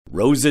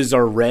Roses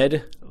are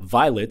red,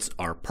 violets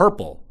are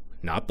purple,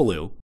 not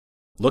blue.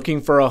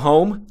 Looking for a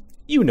home?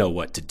 You know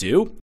what to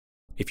do.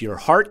 If your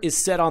heart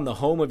is set on the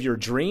home of your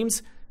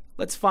dreams,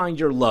 let's find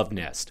your love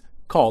nest.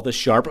 Call the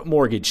Sharp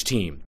Mortgage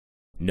Team.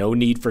 No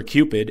need for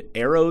Cupid,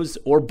 arrows,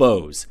 or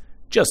bows.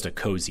 Just a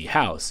cozy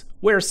house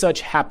where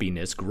such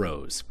happiness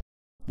grows.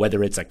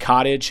 Whether it's a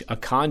cottage, a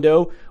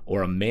condo,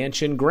 or a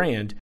mansion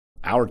grand,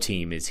 our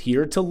team is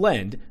here to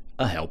lend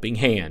a helping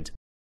hand.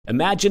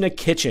 Imagine a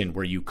kitchen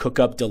where you cook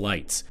up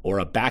delights, or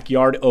a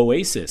backyard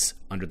oasis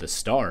under the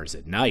stars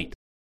at night.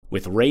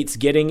 With rates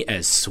getting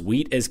as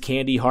sweet as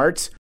candy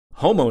hearts,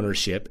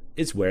 homeownership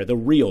is where the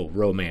real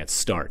romance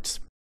starts.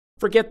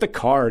 Forget the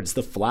cards,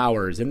 the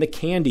flowers, and the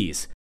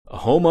candies. A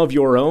home of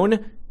your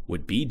own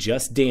would be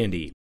just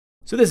dandy.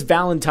 So this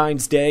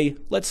Valentine's Day,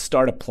 let's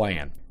start a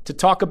plan. To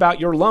talk about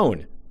your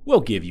loan, we'll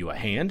give you a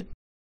hand.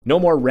 No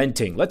more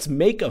renting, let's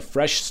make a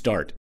fresh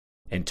start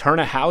and turn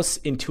a house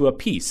into a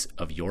piece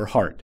of your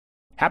heart.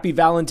 Happy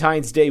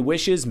Valentine's Day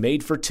wishes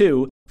made for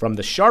two from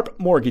the Sharp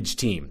Mortgage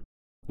Team.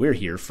 We're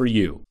here for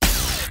you.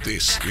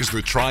 This is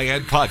the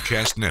Triad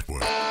Podcast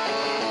Network.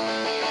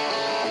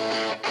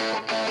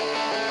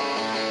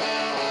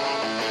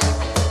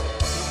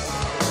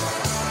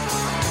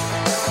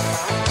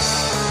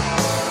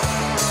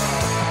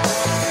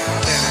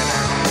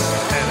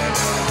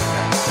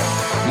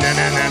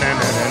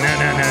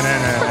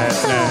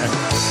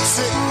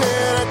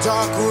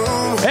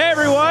 Hey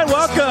everyone,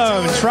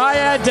 welcome.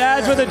 Triad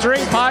Dads with a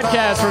Drink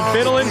podcast from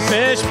FIDDLIN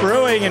Fish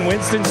Brewing in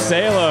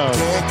Winston-Salem.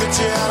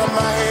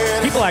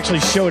 People actually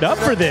showed up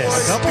for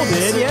this. A couple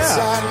did,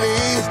 yeah.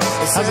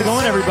 How's it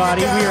going,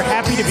 everybody? We are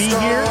happy to be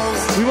here.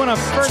 We want to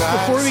first,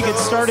 before we get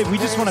started, we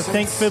just want to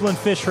thank FIDDLIN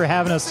Fish for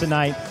having us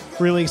tonight.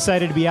 Really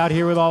excited to be out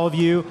here with all of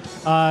you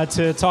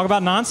to talk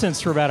about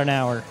nonsense for about an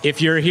hour.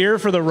 If you're here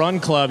for the Run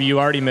Club, you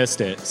already missed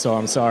it, so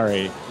I'm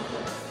sorry.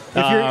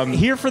 If you're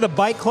here for the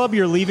Bike Club,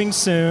 you're leaving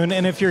soon.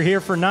 And if you're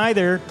here for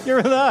neither, you're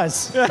with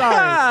us. Sorry.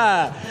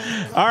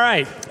 All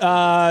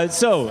right.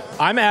 So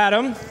I'm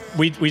Adam.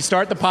 We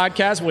start the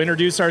podcast. We'll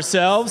introduce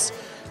ourselves,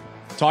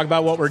 talk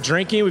about what we're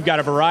drinking. We've got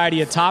a variety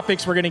of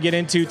topics we're going to get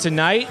into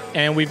tonight.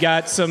 And we've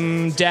got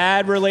some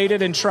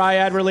dad-related and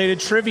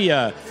triad-related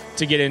trivia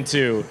to get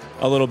into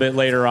a little bit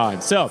later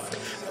on. So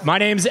my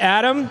name's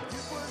Adam.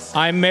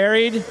 I'm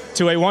married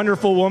to a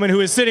wonderful woman who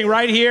is sitting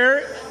right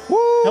here. Woo!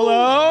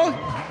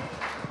 Hello.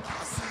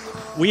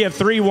 We have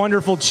three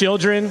wonderful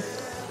children.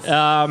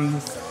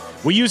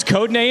 We use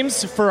code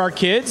names for our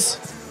kids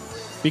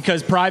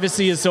because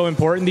privacy is so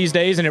important these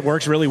days, and it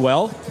works really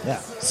well. Yeah.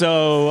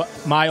 So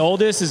my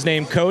oldest is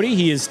named Cody.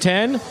 He is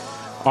 10.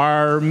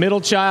 Our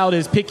middle child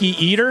is Picky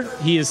Eater.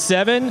 He is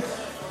 7.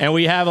 And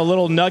we have a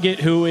little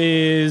nugget who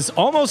is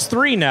almost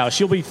 3 now.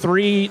 She'll be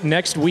 3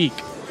 next week.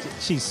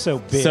 She's so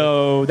big.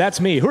 So that's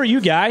me. Who are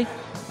you, Guy?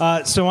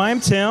 So I'm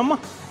Tim.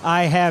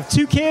 I have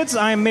 2 kids.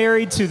 I'm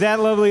married to that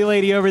lovely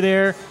lady over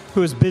there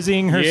who is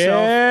busying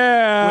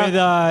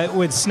herself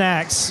with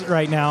snacks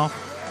right now.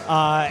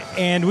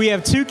 And we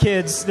have 2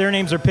 kids. Their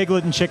names are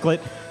Piglet and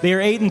Chicklet. They are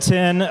 8 and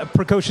 10,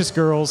 precocious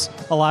girls,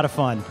 a lot of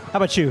fun. How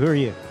about you? Who are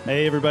you?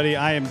 Hey, everybody.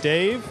 I am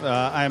Dave.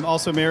 I am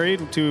also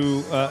married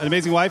to an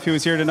amazing wife who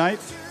is here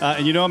tonight.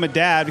 And you know I'm a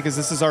dad because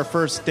this is our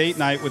first date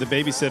night with a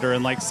babysitter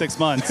in like 6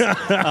 months,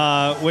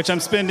 which I'm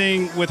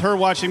spending with her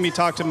watching me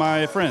talk to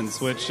my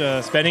friends, which...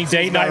 Spending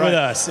date night with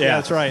us. Yeah,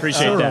 that's right.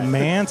 Appreciate that.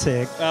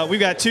 Romantic.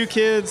 We've got 2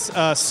 kids,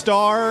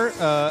 Star,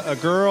 a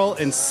girl,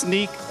 and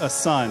Sneak, a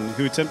son,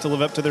 who attempt to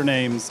live up to their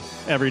names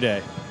every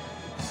day.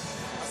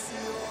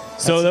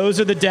 So those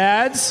are the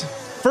dads.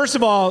 First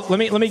of all, let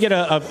me get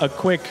a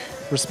quick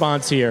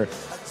response here.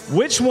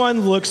 Which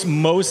one looks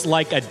most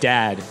like a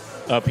dad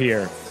up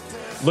here?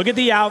 Look at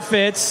the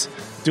outfits.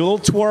 Do a little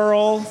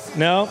twirl.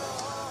 No?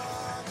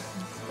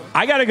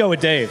 I got to go with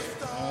Dave.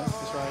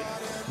 That's right.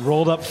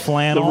 Rolled up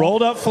flannel. The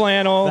rolled up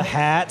flannel. The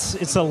hat.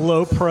 It's a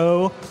low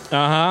pro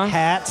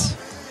hat.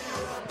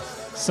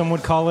 Some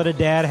would call it a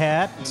dad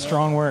hat.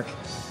 Strong work.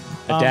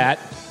 A dad.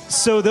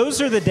 So those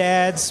are the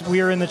dads.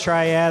 We are in the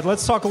Triad.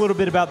 Let's talk a little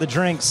bit about the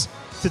drinks.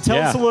 To tell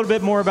us a little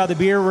bit more about the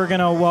beer, we're going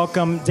to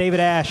welcome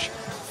David Ash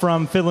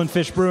from FIDDLIN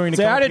Fish Brewing.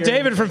 Say hi to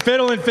David from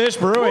FIDDLIN Fish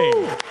Brewing.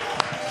 Woo!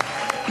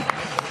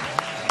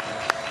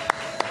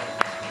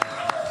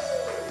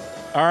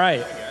 All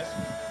right.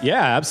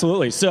 Yeah,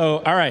 absolutely. So,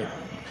 all right.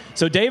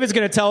 So David's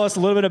going to tell us a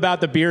little bit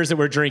about the beers that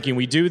we're drinking.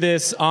 We do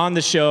this on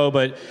the show,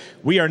 but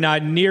we are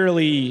not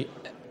nearly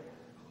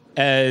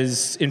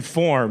as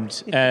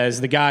informed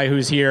as the guy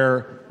who's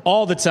here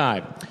all the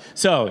time.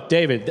 So,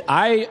 David,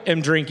 I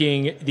am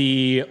drinking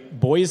the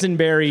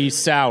boysenberry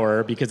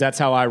sour because that's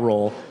how I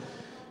roll.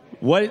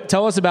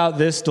 Tell us about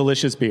this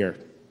delicious beer.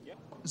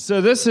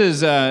 So this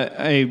is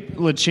a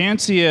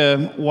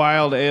Lechancia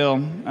wild ale.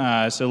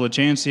 So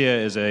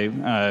Lechancia is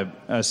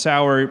a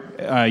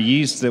sour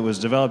yeast that was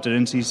developed at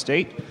NC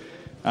State.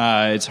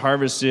 It's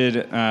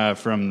harvested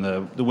from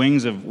the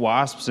wings of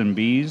wasps and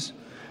bees.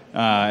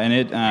 And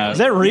it is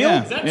that real?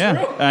 Yeah, Is that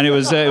yeah. True? And it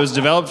was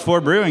developed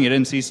for brewing at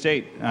NC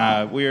State.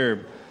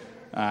 We're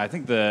I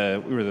think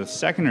we were the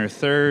second or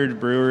third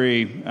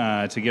brewery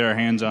to get our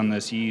hands on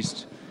this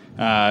yeast.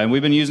 And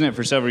we've been using it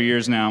for several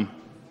years now.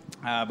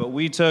 But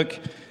we took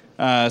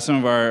some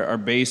of our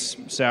base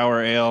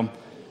sour ale.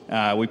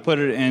 We put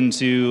it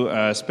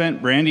into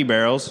spent brandy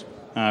barrels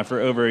for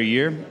over a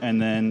year,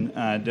 and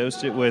then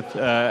dosed it with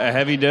a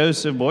heavy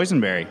dose of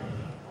boysenberry.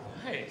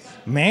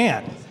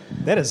 Man,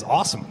 that is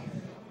awesome.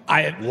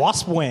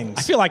 Wasp wings.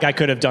 I feel like I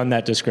could have done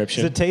that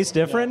description. Does it taste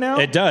different now?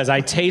 It does. I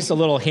taste a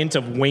little hint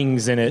of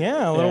wings in it.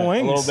 Yeah, a little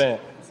wings. A little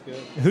bit.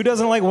 Who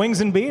doesn't like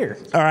wings and beer?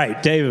 All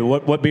right, David,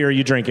 what beer are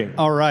you drinking?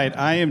 All right,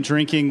 I am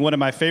drinking one of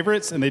my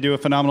favorites, and they do a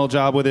phenomenal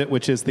job with it,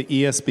 which is the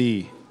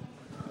ESB.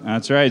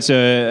 That's right. So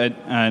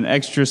an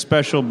extra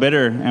special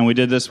bitter, and we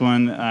did this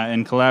one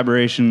in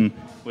collaboration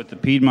with the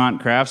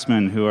Piedmont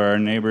Craftsmen, who are our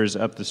neighbors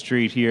up the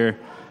street here.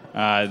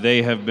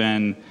 They have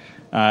been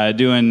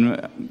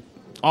doing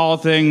all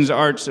things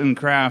arts and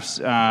crafts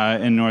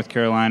in North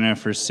Carolina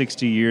for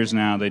 60 years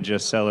now. They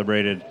just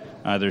celebrated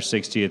their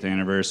 60th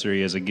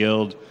anniversary as a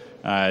guild.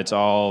 It's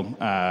all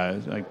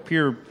like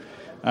peer-reviewed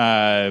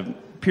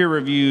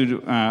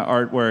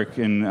artwork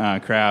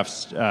and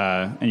crafts,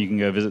 and you can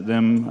go visit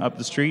them up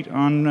the street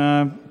on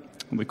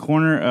the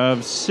corner of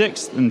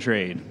 6th and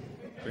Trade.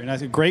 Very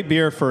nice. Great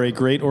beer for a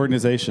great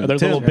organization. Are there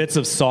little bits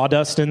of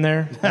sawdust in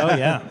there? Oh,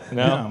 yeah.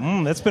 No?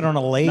 Yeah, that's been on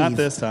a lathe. Not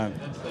this time.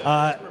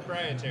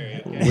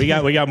 Proprietary.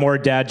 Okay. We got more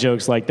dad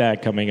jokes like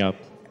that coming up.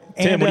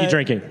 Tim, what are you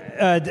drinking?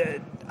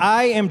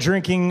 I am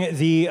drinking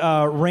the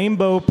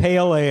Rainbow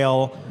Pale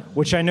Ale,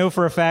 which I know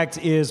for a fact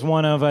is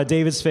one of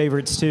David's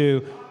favorites,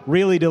 too.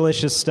 Really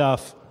delicious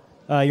stuff.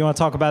 You want to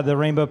talk about the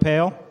Rainbow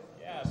Pale?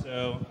 Yeah,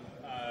 so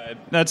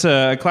that's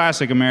a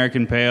classic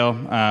American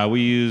pale.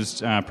 We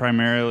used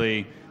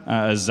primarily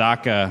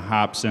Azacca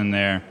hops in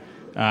there.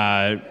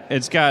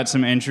 It's got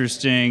some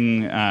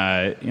interesting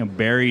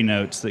berry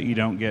notes that you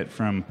don't get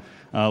from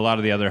a lot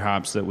of the other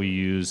hops that we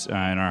use in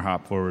our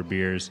hop-forward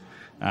beers.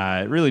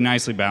 Really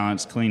nicely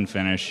balanced, clean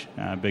finish.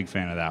 Big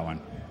fan of that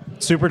one.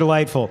 Super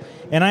delightful.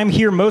 And I'm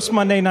here most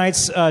Monday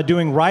nights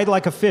doing Ride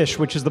Like a Fish,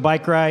 which is the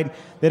bike ride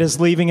that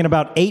is leaving in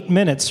about 8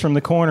 minutes from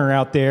the corner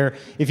out there.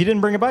 If you didn't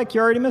bring a bike,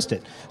 you already missed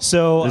it.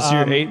 So this is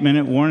your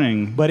 8-minute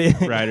warning,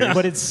 riders.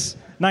 But it's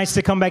nice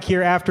to come back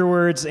here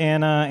afterwards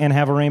and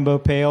have a Rainbow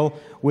Pale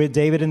with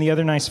David and the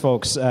other nice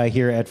folks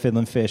here at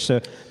FIDDLIN Fish.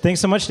 So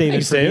thanks so much,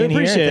 David, for being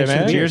here. Appreciate it,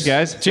 man. Cheers,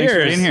 guys. Cheers. Thanks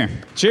for being here.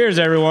 Cheers,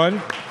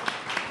 everyone.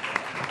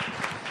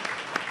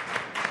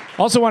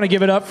 Also want to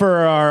give it up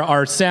for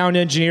our sound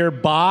engineer,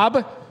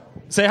 Bob.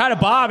 Say hi to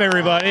Bob,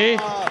 everybody.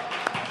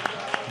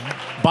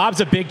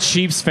 Bob's a big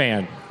Chiefs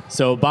fan,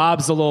 so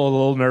Bob's a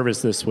little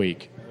nervous this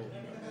week.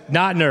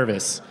 Not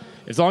nervous.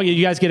 As long as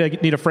you guys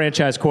need a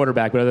franchise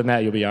quarterback, but other than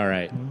that, you'll be all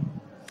right.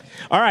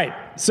 All right,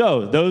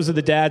 so those are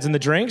the dads and the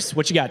drinks.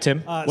 What you got,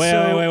 Tim? Wait,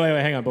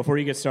 hang on. Before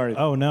you get started.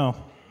 Oh, no.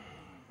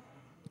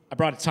 I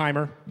brought a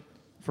timer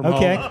from home.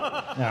 Okay.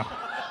 No.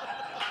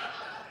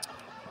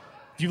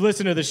 If you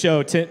listen to the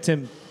show,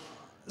 Tim...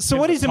 So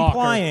Tim's what he's a talker.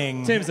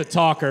 implying Tim's a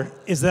talker.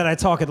 is that I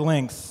talk at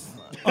length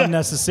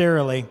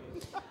unnecessarily.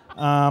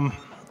 I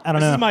don't know.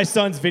 This is my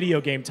son's video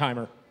game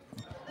timer.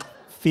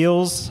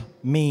 Feels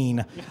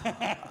mean.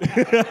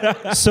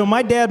 So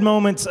my dad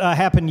moments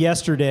happened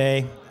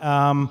yesterday.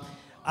 Was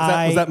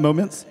that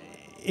moments?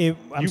 You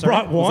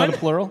brought one? Was that a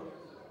plural?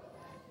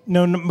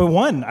 No, number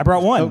one. I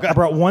brought one. Okay. I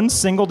brought one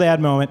single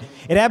dad moment.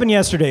 It happened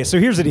yesterday. So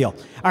here's the deal.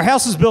 Our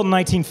house was built in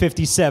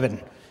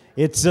 1957.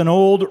 It's an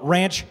old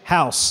ranch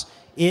house.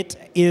 It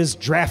is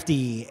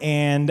drafty,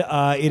 and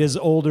it is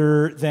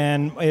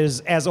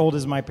as old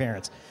as my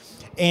parents.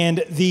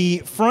 And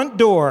the front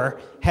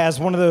door has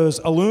one of those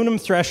aluminum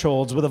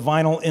thresholds with a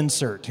vinyl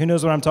insert. Who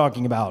knows what I'm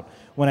talking about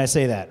when I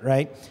say that,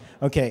 right?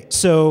 Okay,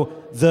 so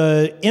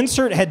the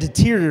insert had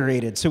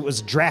deteriorated, so it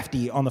was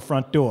drafty on the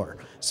front door.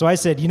 So I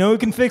said, you know who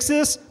can fix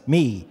this?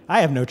 Me.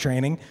 I have no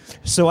training.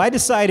 So I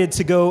decided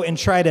to go and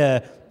try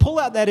to pull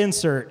out that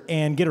insert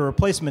and get a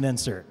replacement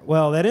insert.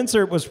 Well, that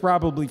insert was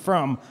probably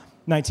from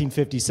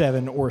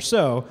 1957 or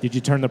so. Did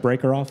you turn the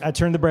breaker off? I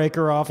turned the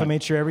breaker off. Okay. I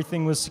made sure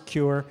everything was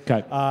secure.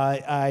 Okay.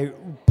 I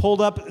pulled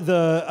up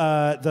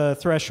the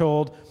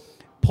threshold,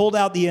 pulled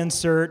out the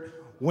insert,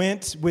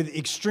 went with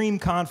extreme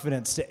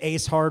confidence to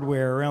Ace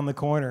Hardware around the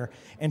corner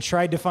and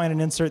tried to find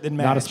an insert that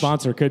matched. Not a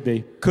sponsor, could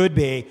be. Could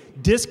be.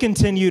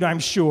 Discontinued, I'm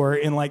sure,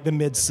 in like the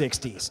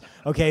mid-'60s.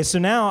 Okay, so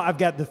now I've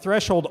got the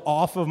threshold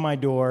off of my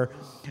door,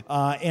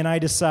 and I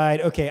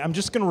decide, okay, I'm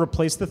just going to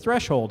replace the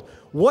threshold.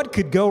 What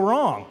could go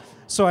wrong?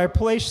 So I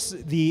place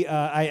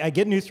I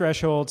get new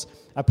thresholds,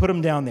 I put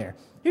them down there.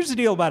 Here's the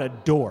deal about a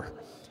door.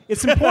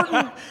 It's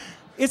important.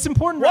 It's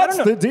important. What's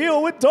the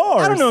deal with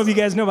doors? I don't know if you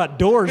guys know about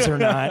doors or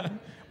not,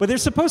 but they're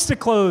supposed to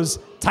close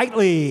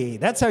tightly.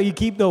 That's how you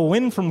keep the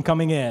wind from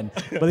coming in.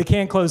 But they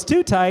can't close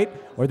too tight,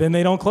 or then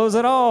they don't close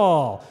at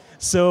all.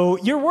 So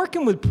you're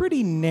working with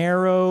pretty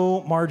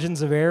narrow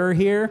margins of error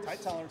here.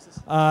 Tight tolerances.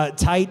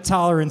 Tight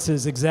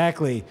tolerances,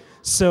 exactly.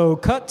 So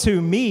cut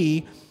to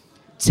me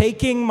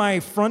taking my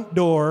front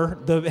door,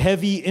 the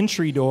heavy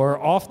entry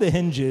door, off the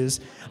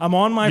hinges. I'm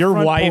on my Your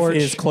front wife porch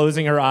is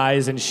closing her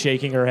eyes and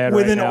shaking her head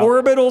with right an now.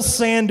 orbital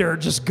sander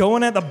just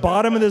going at the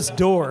bottom of this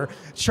door,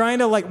 trying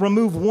to like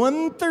remove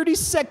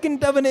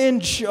 1/32 of an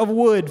inch of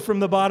wood from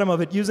the bottom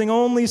of it using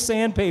only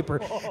sandpaper.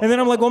 And then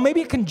I'm like, well,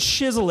 maybe I can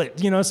chisel it,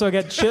 so I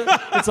got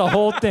it's a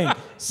whole thing.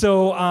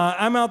 So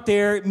I'm out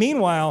there.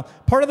 Meanwhile,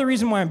 part of the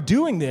reason why I'm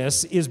doing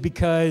this is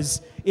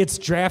because it's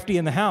drafty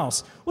in the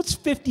house. What's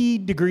 50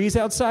 degrees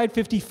outside,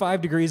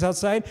 55 degrees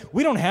outside?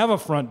 We don't have a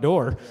front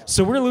door,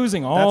 so we're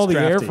losing all the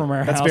air from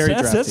our house.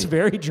 That's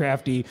very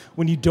drafty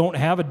when you don't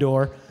have a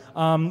door.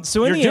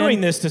 So You're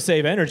doing this to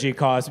save energy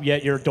costs,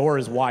 yet your door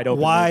is wide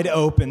open. Wide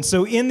open.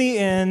 So in the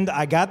end,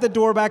 I got the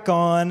door back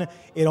on.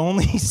 It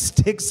only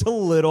sticks a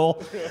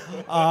little.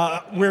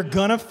 We're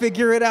going to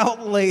figure it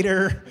out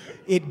later.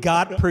 It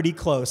got pretty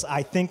close.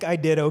 I think I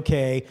did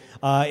okay.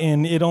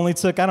 And it only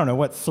took,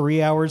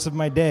 3 hours of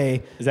my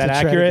day. Is that to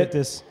accurate? Try to get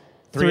this.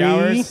 3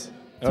 hours?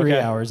 3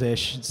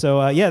 hours-ish.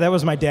 So, that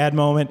was my dad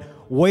moment.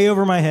 Way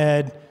over my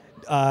head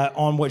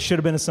on what should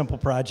have been a simple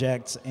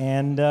project.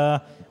 And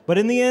but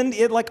in the end,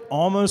 it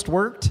almost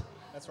worked.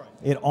 That's right.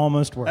 It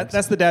almost worked.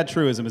 That's the dad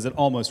truism, is it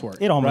almost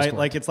worked. It almost right? worked.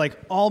 Like it's like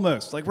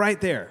almost, like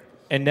right there.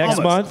 And next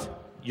Almost. month,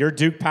 your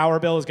Duke power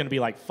bill is going to be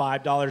like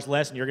 $5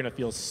 less, and you're going to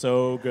feel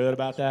so good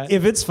about that.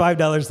 If it's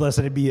 $5 less,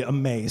 I'd be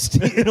amazed.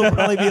 It'll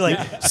probably be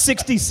like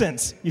 60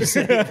 cents. You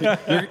say.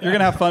 You're going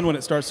to have fun when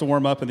it starts to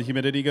warm up and the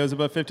humidity goes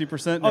above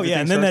 50%. Oh, yeah,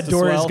 and then that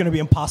door is going to be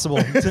impossible.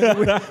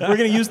 We're going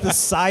to use the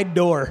side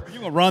door. You're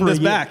going to run this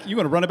back. You're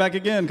going to run it back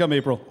again come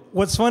April.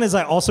 What's fun is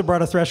I also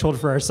brought a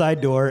threshold for our side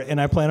door, and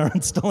I plan on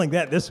installing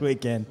that this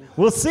weekend.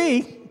 We'll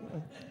see.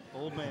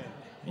 Old man.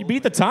 You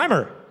beat the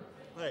timer.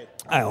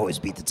 I always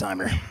beat the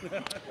timer.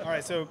 All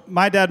right, so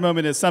my dad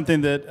moment is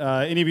something that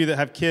any of you that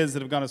have kids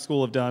that have gone to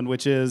school have done,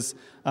 which is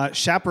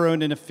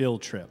chaperoned in a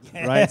field trip,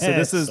 right? So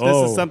this is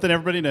something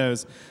everybody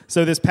knows.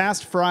 So this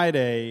past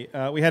Friday,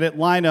 we had it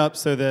line up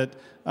so that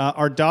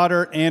our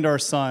daughter and our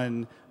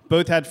son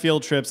both had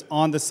field trips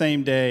on the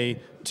same day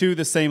to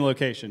the same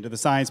location, to the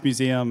Science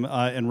Museum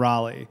in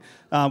Raleigh,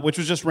 which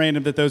was just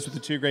random that those were the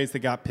two grades that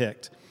got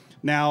picked.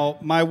 Now,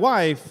 my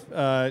wife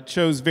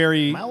chose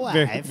very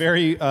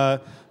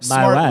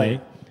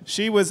smartly.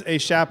 She was a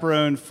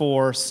chaperone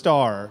for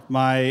Star,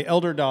 my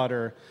elder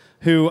daughter,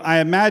 who I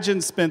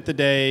imagine spent the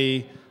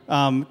day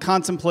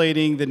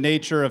contemplating the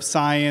nature of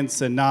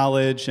science and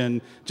knowledge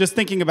and just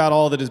thinking about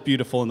all that is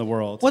beautiful in the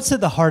world. What's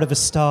at the heart of a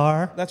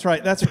star? That's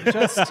right. That's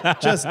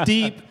just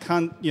deep,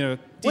 deep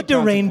what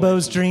do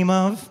rainbows dream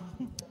of?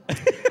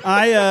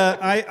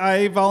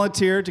 I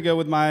volunteered to go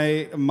with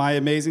my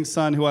amazing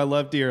son, who I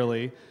love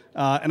dearly.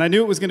 And I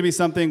knew it was going to be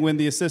something when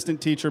the assistant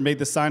teacher made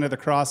the sign of the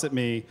cross at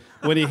me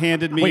when he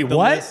handed me the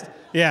list.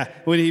 Yeah,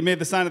 when he made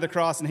the sign of the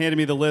cross and handed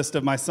me the list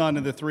of my son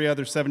and the 3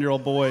 other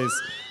 7-year-old boys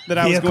that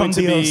I was going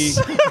to be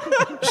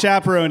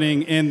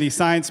chaperoning in the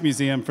Science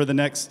Museum for the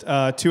next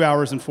 2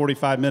 hours and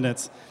 45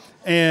 minutes.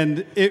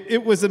 And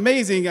it was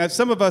amazing.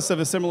 Some of us of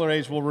a similar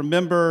age will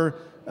remember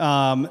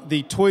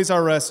the Toys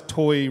R Us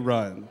toy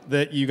run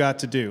that you got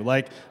to do.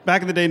 Like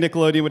back in the day,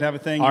 Nickelodeon would have a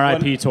thing.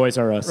 R.I.P. Toys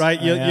R Us.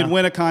 Right? You'd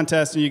win a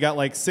contest and you got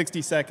like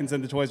 60 seconds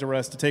in the Toys R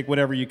Us to take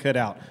whatever you could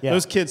out. Yeah.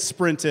 Those kids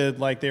sprinted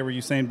like they were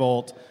Usain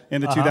Bolt in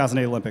the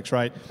 2008 Olympics,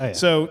 right? Oh, yeah.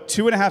 So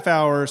 2.5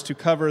 hours to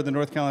cover the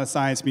North Carolina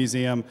Science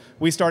Museum.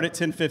 We start at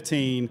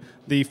 10:15.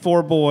 The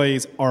 4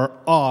 boys are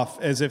off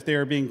as if they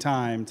are being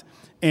timed.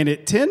 And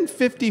at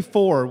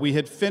 10:54, we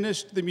had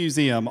finished the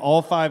museum,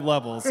 all 5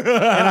 levels. And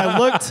I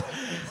looked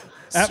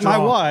at my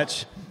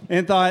watch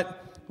and thought,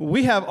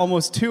 we have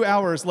almost 2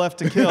 hours left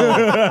to kill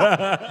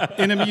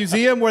in a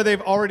museum where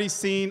they've already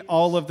seen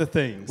all of the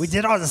things. We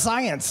did all the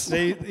science.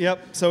 Yep.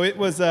 So it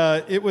was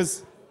a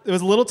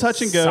little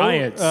touch and go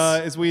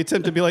as we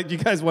attempt to be like, do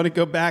you guys want to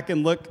go back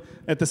and look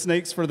at the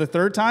snakes for the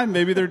 3rd time?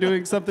 Maybe they're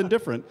doing something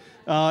different.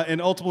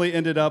 And ultimately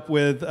ended up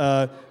with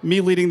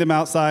me leading them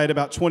outside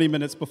about 20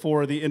 minutes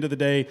before the end of the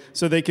day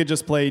so they could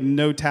just play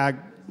no tag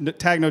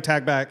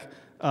back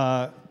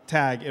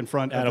tag in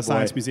front of the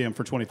Science Museum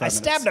for 25 minutes.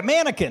 I stabbed a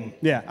mannequin.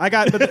 Yeah, I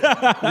got. But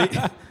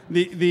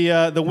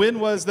the win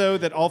was though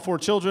that all 4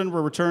 children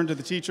were returned to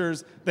the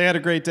teachers. They had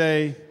a great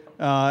day,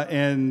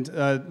 and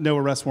no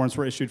arrest warrants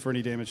were issued for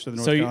any damage to the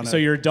North Carolina. So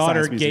your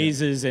daughter Science Museum.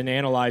 gazes and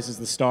analyzes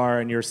the star,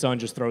 and your son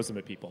just throws them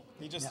at people.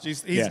 He's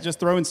just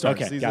throwing stars.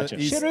 Okay, he's gotcha.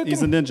 He's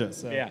a ninja.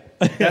 So. Yeah,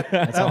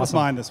 that was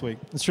mine this week.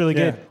 That's really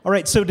good. All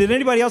right. So did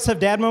anybody else have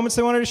dad moments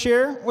they wanted to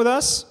share with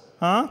us?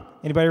 Huh?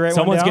 Anybody write one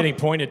down? Someone's getting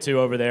pointed to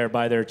over there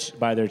by their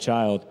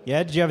child.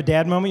 Yeah. Did you have a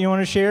dad moment you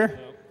want to share?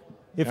 No.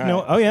 If all no,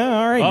 right. oh yeah.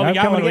 All right. Oh,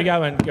 we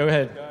got one. Go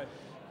ahead.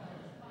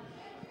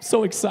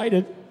 So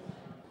excited.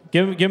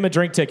 Give him a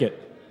drink ticket.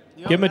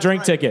 Give him a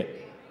drink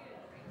ticket.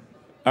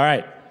 All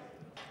right.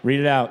 Read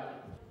it out.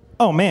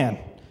 Oh man.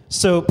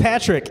 So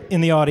Patrick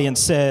in the audience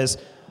says,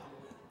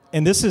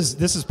 and this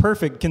is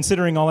perfect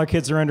considering all our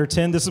kids are under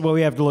 10. This is what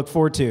we have to look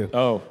forward to.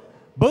 Oh.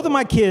 Both of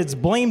my kids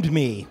blamed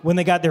me when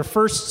they got their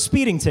first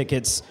speeding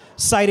tickets,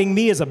 citing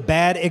me as a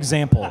bad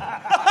example.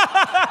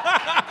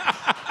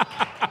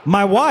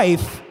 My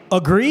wife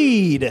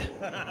agreed.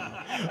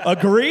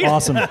 Agreed?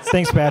 Awesome.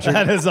 Thanks, Patrick.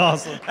 That is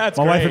awesome. That's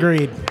My great. wife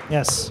agreed.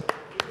 Yes.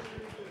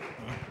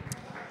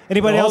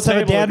 Anybody The whole else have a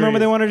table dad moment agrees.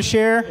 they wanted to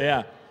share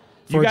Yeah.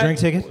 for a drink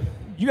ticket?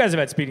 You guys have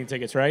had speeding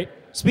tickets, right?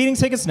 Speeding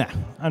tickets? Nah.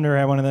 I've never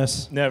had one of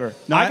those. Never.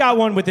 No, I I- got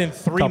one within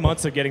 3 Couple.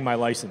 months of getting my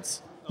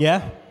license.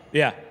 Yeah?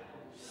 Yeah.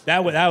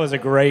 That was a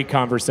great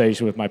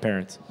conversation with my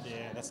parents. Yeah,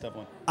 that's a tough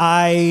one.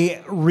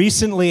 I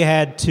recently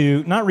had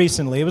to, not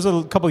recently, it was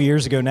a couple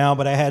years ago now,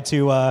 but I had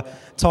to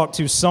talk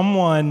to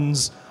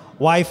someone's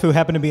wife who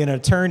happened to be an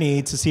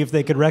attorney to see if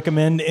they could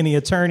recommend any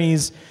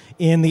attorneys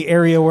in the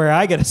area where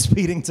I got a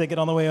speeding ticket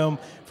on the way home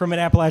from an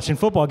Appalachian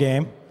football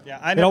game.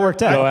 Yeah, It all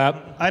worked out. Go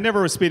App. I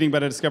never was speeding,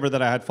 but I discovered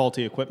that I had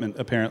faulty equipment,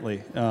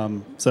 apparently.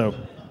 So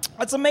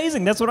That's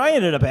amazing. That's what I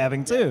ended up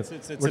having, too.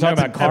 We're talking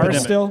about cars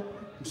epidemic. still?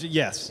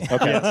 Yes.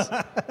 Okay.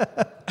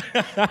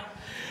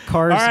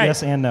 Cars, All right.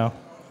 yes and no.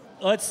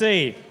 Let's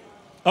see.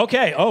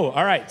 Okay. Oh,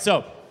 all right.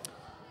 So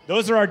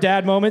those are our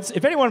dad moments.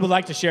 If anyone would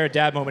like to share a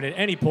dad moment at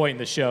any point in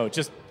the show,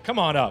 just come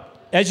on up.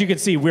 As you can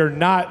see, we're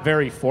not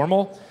very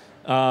formal,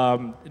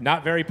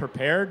 not very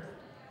prepared,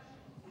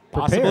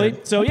 possibly.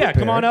 Prepared? So, I'm yeah,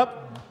 come on prepared.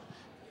 up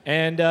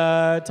and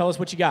tell us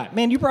what you got.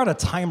 Man, you brought a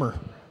timer.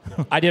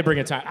 I did bring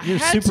a time. I You're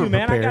had super to,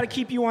 man. I prepared. got to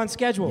keep you on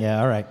schedule.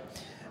 Yeah, all right.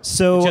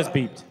 So It just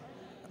beeped.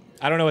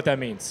 I don't know what that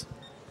means.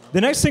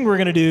 the next thing we're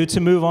going to do to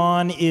move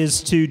on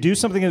is to do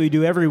something that we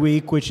do every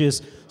week, which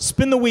is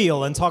spin the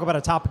wheel and talk about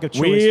a topic of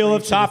choice. Wheel for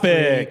of each the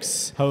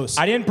topics. three hosts.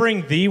 I didn't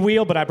bring the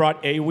wheel, but I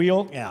brought a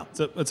wheel. Yeah.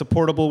 It's a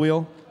portable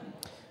wheel.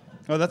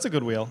 Oh, that's a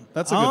good wheel.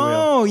 That's a good wheel.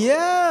 Oh,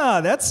 yeah.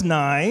 That's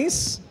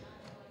nice.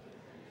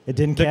 It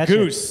didn't The catch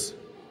goose.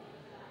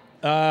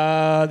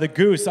 The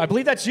goose. I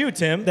believe that's you,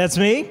 Tim. it. That's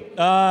me?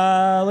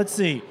 Let's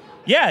see.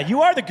 Yeah,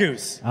 you are the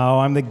goose. Oh,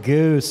 I'm the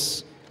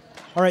goose.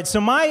 All right,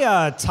 so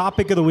my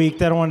topic of the week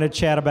that I wanted to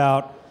chat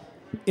about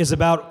is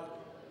about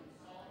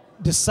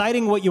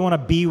deciding what you want to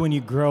be when you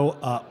grow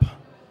up.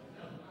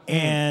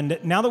 And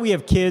now that we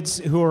have kids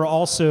who are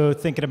also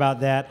thinking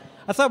about that,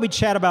 I thought we'd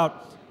chat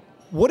about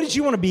what did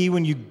you want to be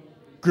when you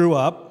grew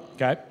up,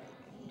 Okay.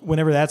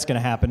 whenever that's going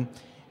to happen,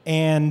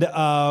 and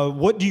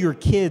what do your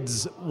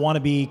kids want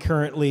to be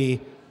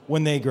currently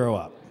when they grow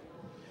up?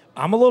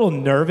 I'm a little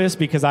nervous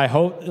because I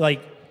hope,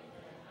 like,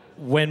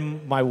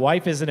 when my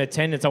wife is in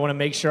attendance, I want to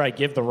make sure I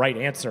give the right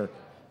answer.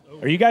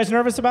 Are you guys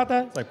nervous about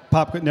that? It's like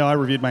pop. No, I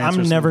reviewed my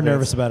answers. I'm never from the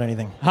nervous about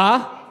anything.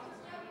 Huh?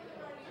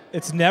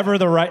 It's never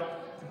the right.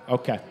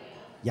 Okay.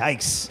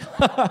 Yikes.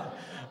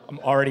 I'm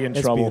already in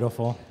It's trouble.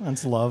 beautiful.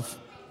 That's love.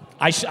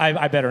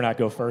 I better not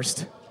go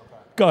first.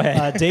 Go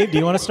ahead. Dave, do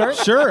you want to start?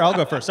 Sure, I'll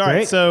go first. All right.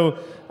 Great. So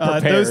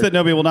Prepared. those that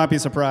know me will not be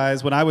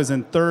surprised. When I was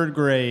in third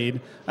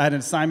grade, I had an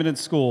assignment in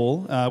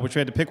school, which we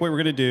had to pick what we were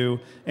going to do,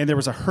 and there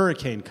was a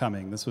hurricane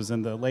coming. This was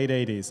in the late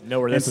 80s. Know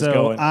where and this is so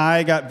going.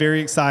 I got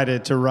very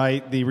excited to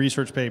write the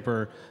research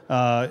paper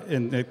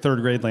in the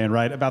third grade land,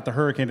 right, about the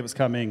hurricane that was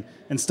coming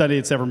and study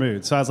its ever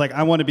mood. So I was like,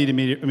 I want to be a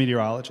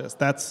meteorologist.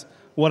 That's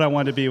what I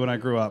wanted to be when I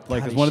grew up.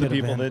 Like, God, as you one of the should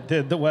have people been. that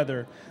did the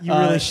weather. You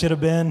really should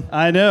have been.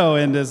 I know,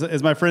 and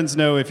as my friends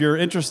know, if you're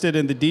interested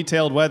in the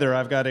detailed weather,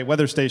 I've got a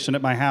weather station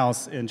at my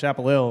house in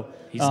Chapel Hill.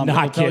 He's that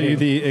not will tell kidding. you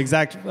the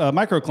exact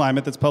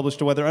microclimate that's published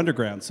to Weather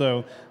Underground.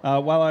 So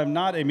while I'm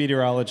not a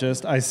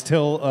meteorologist, I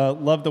still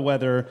love the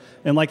weather,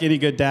 and like any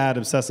good dad,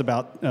 obsess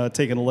about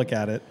taking a look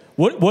at it.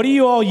 What do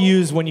you all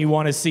use when you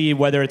want to see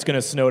whether it's going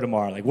to snow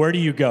tomorrow? Like, where do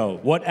you go?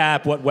 What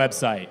app? What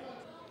website?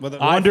 Whether,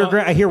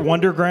 Wonderground. I hear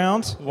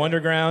Wonderground.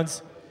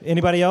 Wondergrounds.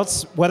 Anybody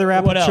else? Weather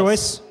app What of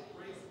else? choice?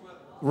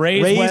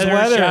 Raise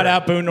weather. Shout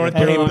out Boone, North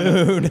Hey,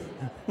 Carolina.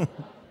 Boone.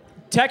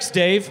 Text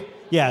Dave.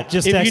 Yeah,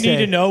 just If text you need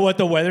Dave. to know what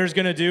the weather's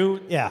going to do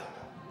Yeah.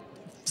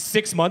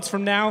 6 months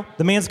from now,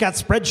 The man's got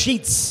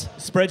spreadsheets.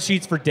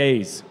 spreadsheets for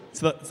days. it's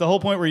the whole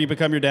point where you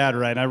become your dad,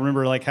 right? And I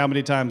remember like how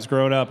many times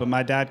growing up, and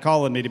my dad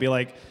calling me to be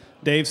like,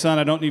 Dave, son,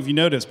 I don't know if you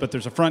noticed, but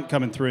there's a front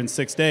coming through in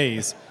 6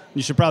 days.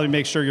 You should probably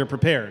make sure you're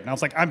prepared. And I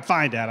was like, I'm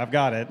fine, Dad. I've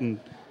got it. And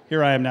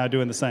here I am now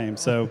doing the same.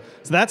 So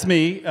that's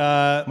me.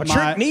 My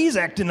trick knee's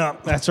acting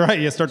up. That's right.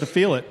 You start to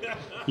feel it.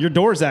 Your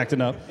door's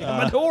acting up.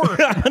 my door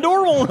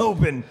won't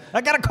open.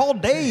 I gotta call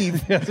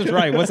Dave. That's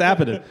right. What's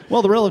happening?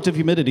 Well, the relative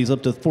humidity is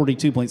up to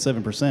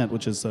 42.7%,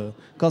 which is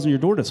causing your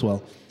door to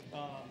swell.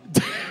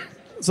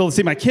 So let's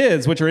see, my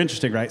kids, which are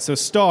interesting, right? So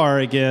Star,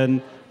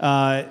 again,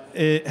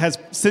 it has,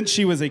 since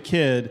she was a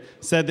kid,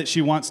 said that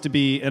she wants to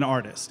be an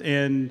artist.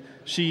 And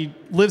she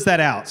lives that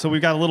out. So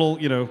we've got a little,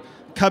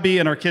 cubby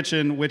in our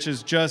kitchen, which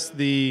is just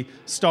the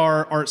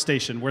Star art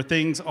station, where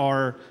things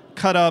are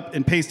cut up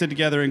and pasted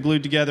together and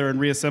glued together and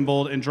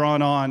reassembled and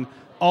drawn on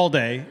all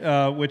day,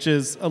 which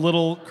is a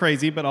little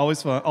crazy, but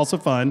always fun, also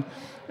fun.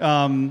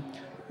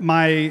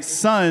 My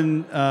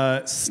son,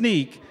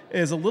 Sneak,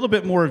 is a little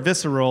bit more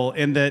visceral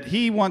in that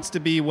he wants to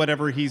be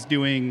whatever he's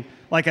doing,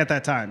 like at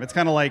that time. It's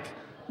kind of like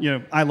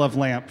I love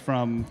lamp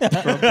from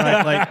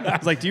right? Like,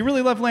 it's like, do you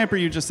really love lamp, or are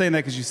you just saying that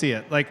because you see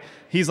it? Like,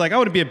 he's like, I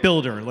want to be a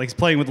builder. Like, he's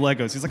playing with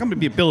Legos. He's like, I'm going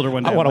to be a builder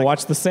one day. I want to like,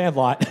 watch The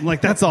Sandlot. I'm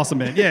like, that's awesome,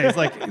 man. Yeah,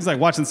 he's like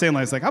watching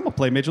Sandlot. He's like, I'm going to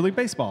play Major League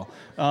Baseball.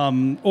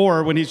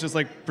 Or when he's just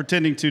like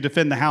pretending to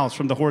defend the house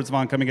from the hordes of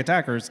oncoming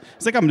attackers.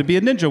 He's like, I'm going to be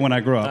a ninja when I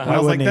grow up. And I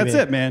was like, that's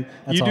it, man.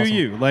 That's you do awesome.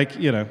 you. Like,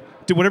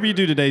 do whatever you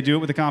do today, do it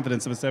with the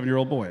confidence of a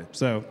 7-year-old boy.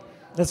 So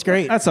That's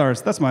great. that's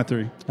ours. That's my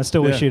 3. I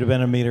still wish you'd have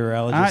been a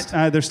meteorologist.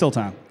 There's still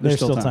time. There's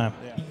still time.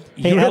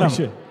 You Hey, really Adam.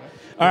 should.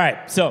 All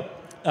right. So,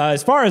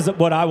 as far as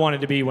what I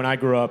wanted to be when I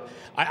grew up,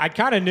 I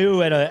kind of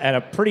knew at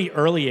a pretty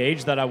early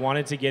age that I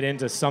wanted to get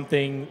into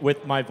something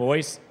with my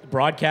voice,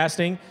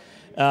 broadcasting.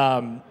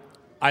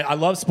 I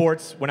loved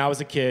sports when I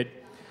was a kid.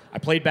 I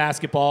played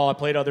basketball. I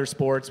played other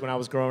sports when I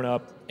was growing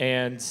up.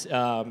 And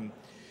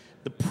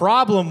the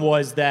problem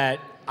was that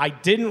I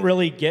didn't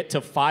really get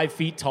to 5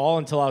 feet tall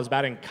until I was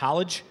about in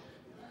college.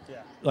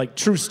 Like,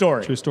 true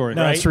story. True story.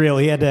 No, right? it's real.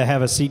 He had to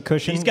have a seat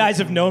cushion. These guys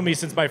have known me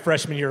since my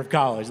freshman year of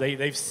college.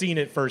 They've seen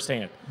it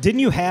firsthand. Didn't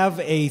you have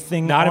a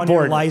thing Not on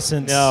important. your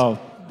license No.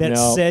 that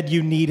said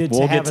you needed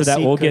to have a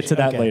seat We'll get to cushion?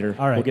 that Okay. later.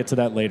 All right. We'll get to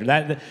that later.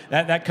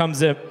 That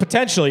comes in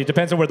potentially. It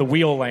depends on where the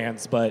wheel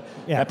lands, but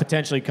Yeah. that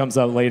potentially comes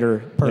up later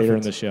in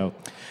Perfect. the show.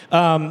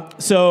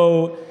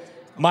 So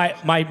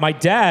my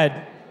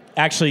dad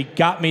actually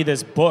got me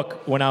this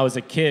book when I was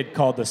a kid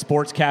called The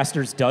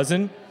Sportscaster's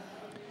Dozen.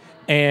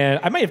 And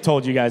I may have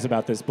told you guys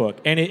about this book.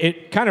 And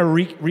it kind of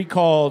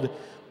recalled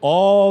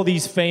all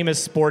these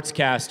famous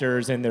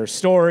sportscasters and their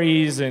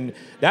stories. And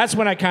that's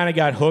when I kind of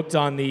got hooked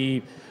on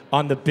the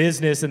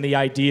business and the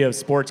idea of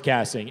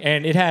sportscasting.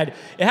 And it had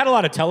a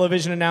lot of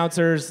television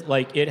announcers.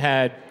 Like, it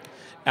had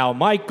Al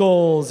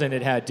Michaels, and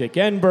it had Dick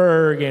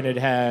Enberg, and it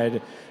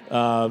had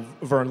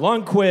Vern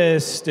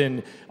Lundquist,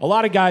 and a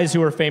lot of guys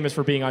who were famous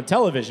for being on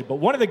television. But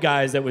one of the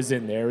guys that was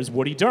in there is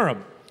Woody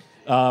Durham.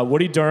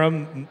 Woody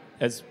Durham,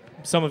 as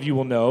some of you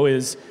will know,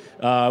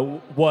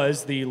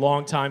 was the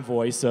longtime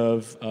voice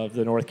of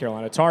the North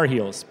Carolina Tar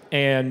Heels.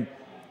 And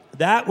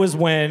that was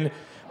when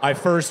I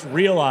first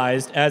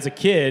realized as a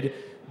kid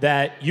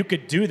that you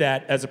could do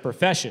that as a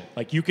profession.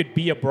 Like, you could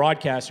be a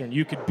broadcaster and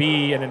you could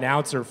be an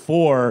announcer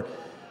for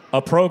a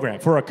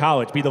program, for a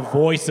college, be the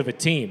voice of a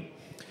team.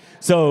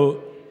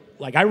 So,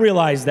 like, I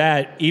realized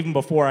that even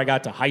before I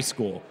got to high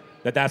school,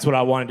 that's what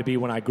I wanted to be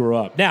when I grew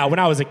up. Now, when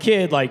I was a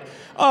kid, like,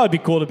 it'd be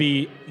cool to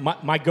be,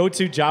 my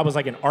go-to job was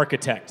like an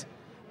architect.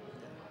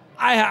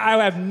 I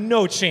have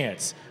no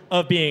chance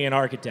of being an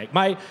architect.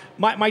 My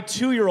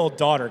 2-year-old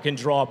daughter can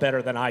draw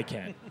better than I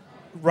can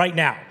right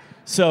now.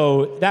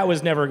 So that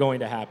was never going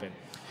to happen.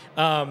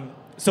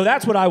 So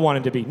that's what I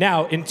wanted to be.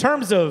 Now, in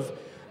terms of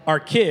our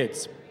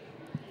kids,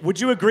 would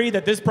you agree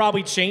that this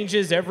probably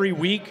changes every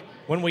week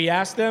when we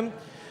ask them?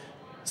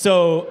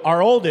 So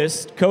our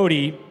oldest,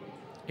 Cody,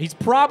 he's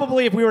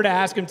probably, if we were to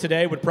ask him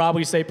today, would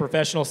probably say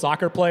professional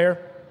soccer player.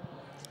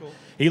 Cool.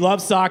 He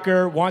loves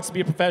soccer, wants to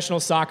be a professional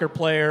soccer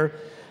player.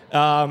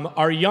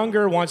 Our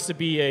younger wants to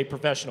be a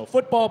professional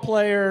football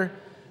player,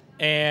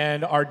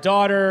 and our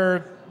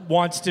daughter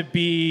wants to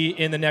be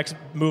in the next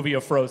movie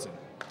of Frozen,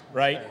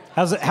 right?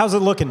 How's it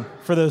looking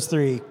for those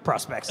 3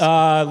 prospects?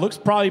 Looks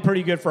probably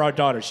pretty good for our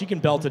daughter. She can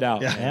belt it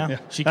out. Yeah.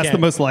 She That's can.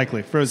 the most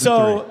likely. Frozen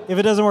So, 3. If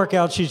it doesn't work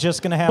out, she's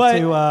just going to have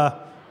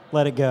to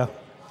let it go.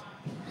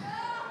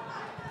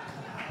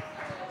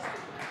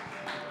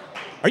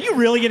 are you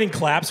really getting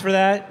claps for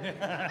that?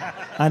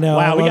 I know.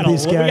 Wow, I we love got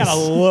these guys. a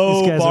These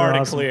low guys bar are to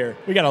awesome. clear.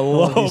 We got a I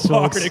love low these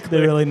bar folks. to clear.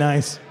 They're really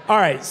nice. All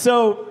right,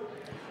 so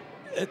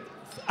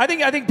I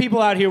think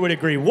people out here would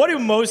agree. What do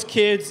most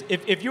kids,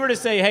 if you were to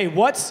say, hey,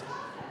 what's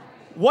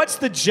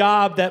the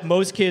job that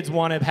most kids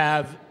want to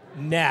have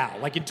now,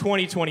 like in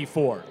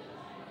 2024?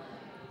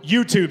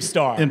 YouTube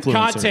star, Influencer.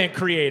 content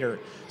creator,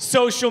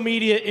 social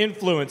media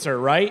influencer,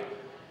 right?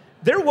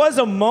 There was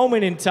a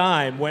moment in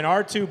time when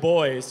our 2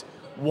 boys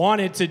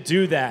wanted to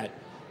do that,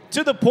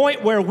 to the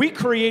point where we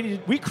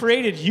created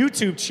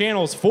YouTube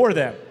channels for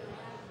them.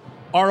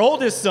 Our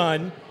oldest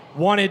son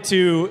wanted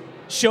to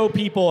show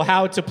people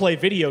how to play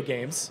video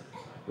games,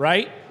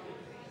 right?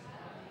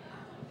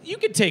 You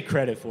can take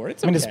credit for it.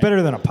 It's okay. It's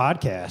better than a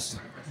podcast.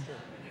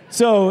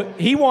 So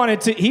he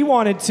wanted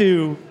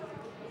to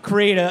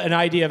create an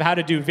idea of how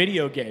to do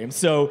video games.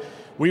 So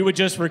we would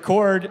just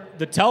record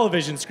the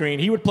television screen.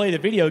 He would play the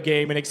video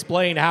game and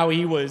explain how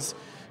he was,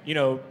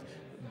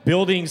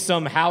 building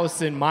some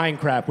house in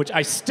Minecraft, which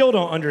I still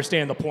don't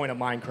understand the point of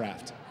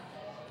Minecraft.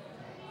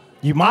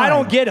 You mine. I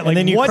don't get it. And Like,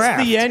 then you what's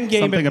craft. the end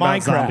game Something in about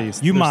Minecraft?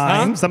 zombies. You There's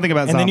mine. something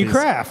about and then you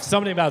zombies. craft.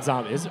 Something about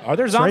zombies. Are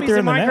there It's right zombies there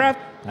in the Minecraft? net.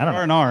 I don't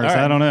Or in know. ours. All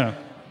right. I don't know.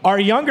 Our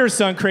younger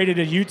son created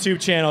a YouTube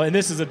channel, and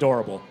this is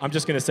adorable. I'm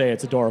just going to say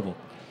it's adorable.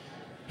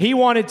 He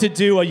wanted to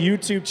do a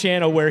YouTube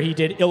channel where he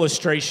did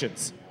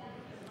illustrations.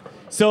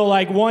 So,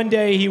 like, one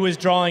day he was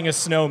drawing a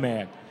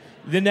snowman.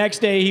 The next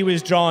day he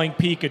was drawing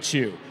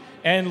Pikachu.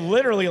 And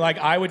literally, like,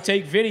 I would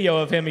take video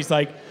of him. He's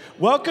like,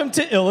 welcome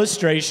to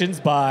Illustrations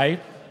by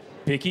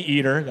Picky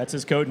Eater. That's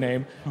his code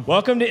name.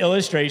 Welcome to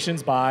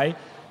Illustrations by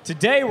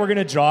Today we're going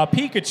to draw a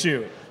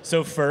Pikachu.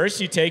 So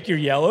first you take your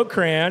yellow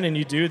crayon and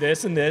you do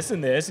this and this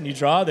and this and you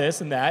draw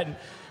this and that. And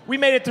we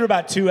made it through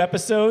about 2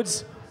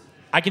 episodes.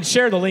 I can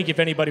share the link if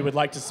anybody would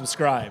like to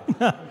subscribe.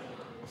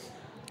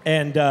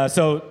 And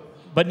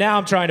but now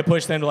I'm trying to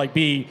push them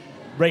to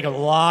make a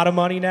lot of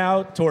money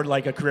now toward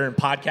like a career in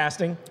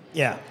podcasting.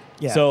 Yeah.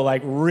 Yeah. So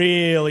like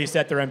really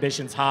set their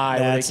ambitions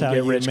high where they can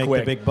get rich make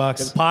quick. The big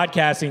bucks. Because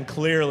podcasting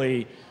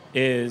clearly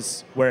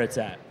is where it's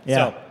at. Yeah.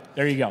 So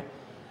there you go.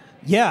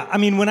 Yeah, I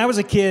mean, when I was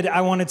a kid,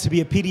 I wanted to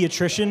be a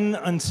pediatrician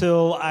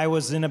until I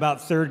was in about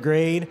 3rd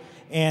grade,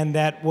 and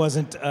that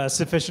wasn't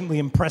sufficiently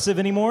impressive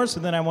anymore. So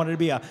then I wanted to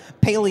be a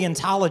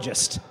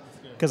paleontologist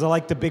because I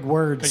like the big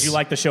words. Because you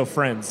like the show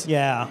Friends.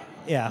 Yeah,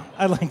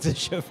 I like the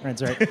show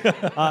Friends, right?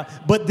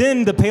 But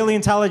then the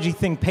paleontology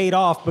thing paid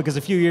off because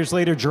a few years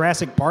later,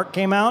 Jurassic Park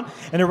came out,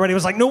 and everybody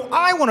was like, no,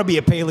 I want to be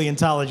a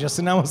paleontologist.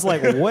 And I was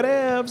like,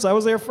 whatevs, I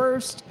was there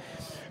first.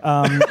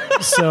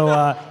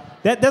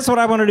 That's what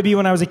I wanted to be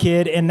when I was a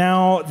kid, and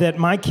now that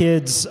my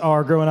kids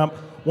are growing up,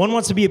 one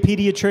wants to be a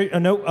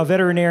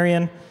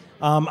veterinarian.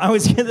 I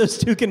always get those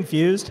two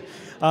confused,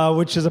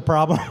 which is a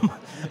problem.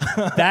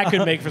 That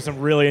could make for some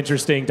really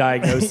interesting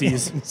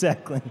diagnoses.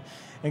 Exactly.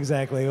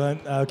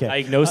 Okay.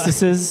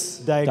 Diagnoses.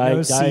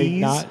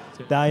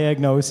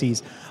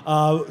 Diagnoses.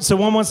 So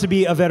one wants to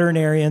be a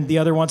veterinarian. The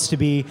other wants to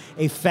be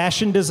a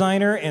fashion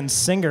designer and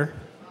singer.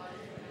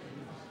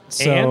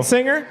 And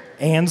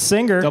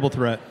singer? Double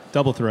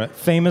threat.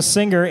 Famous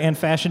singer and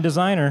fashion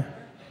designer.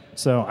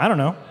 So, I don't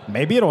know.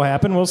 Maybe it'll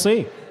happen. We'll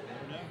see.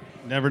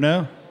 Never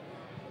know.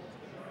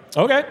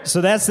 Okay.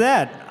 So that's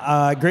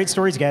that. Great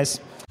stories, guys.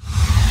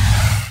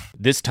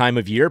 This time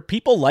of year,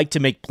 people like to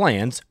make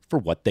plans for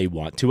what they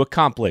want to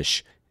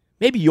accomplish.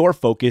 Maybe your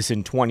focus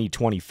in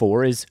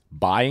 2024 is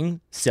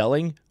buying,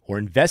 selling, or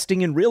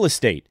investing in real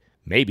estate.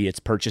 Maybe it's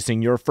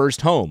purchasing your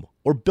first home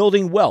or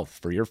building wealth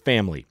for your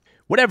family.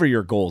 Whatever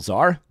your goals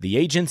are, the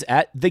agents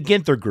at the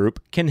Ginther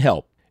Group can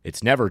help.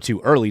 It's never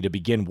too early to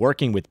begin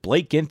working with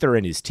Blake Ginther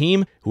and his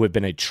team, who have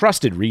been a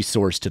trusted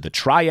resource to the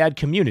Triad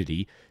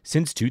community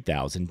since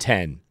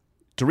 2010.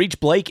 To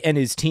reach Blake and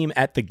his team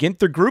at the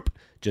Ginther Group,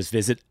 just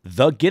visit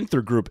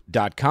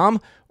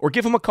theginthergroup.com or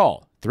give them a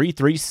call,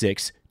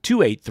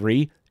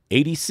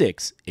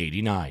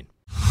 336-283-8689.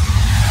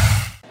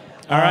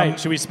 All right,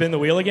 should we spin the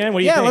wheel again?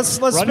 What do you think? let's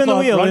Run spin Club, the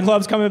wheel. Run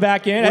Club's coming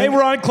back in. Hey,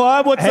 Run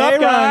Club, what's up,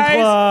 guys? Run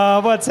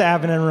Club, what's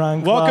happening,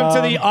 Run Club? Welcome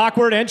to the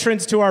awkward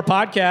entrance to our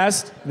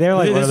podcast. They're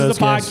like, this is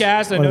a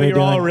podcast. I know you're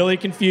all really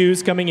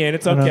confused coming in.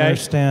 It's okay. I don't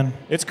understand.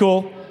 It's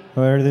cool.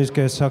 Why are these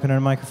guys talking on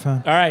a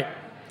microphone? All right,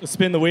 let's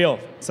spin the wheel.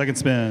 Second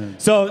spin.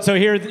 So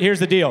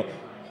here's the deal.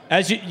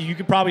 As you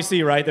can probably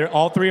see, right,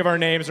 all 3 of our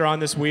names are on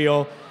this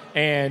wheel.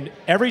 And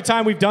every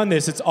time we've done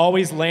this, it's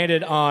always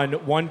landed on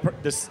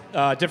this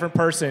different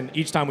person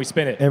each time we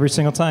spin it. Every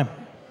single time.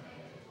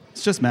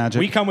 It's just magic.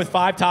 We come with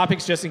 5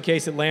 topics just in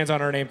case it lands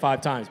on our name 5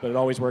 times, but it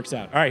always works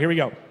out. All right, here we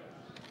go.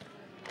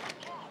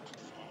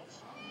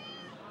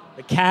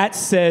 The cat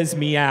says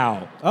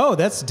meow. Oh,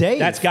 that's Dave.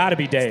 That's got to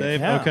be Dave.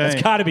 Dave. Yeah. Okay.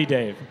 That's got to be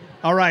Dave.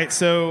 All right.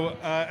 So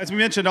as we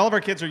mentioned, all of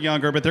our kids are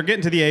younger, but they're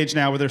getting to the age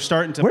now where they're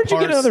starting to. Where'd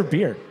you get another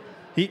beer?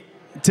 He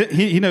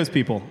knows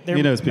people.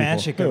 He knows people.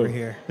 Magic over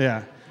here.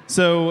 Yeah.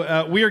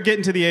 So we are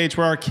getting to the age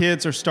where our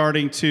kids are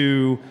starting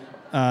to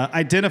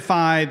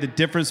identify the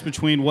difference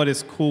between what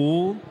is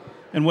cool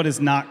and what is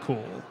not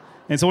cool.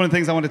 And so one of the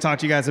things I want to talk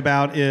to you guys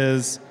about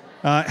is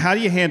how do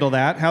you handle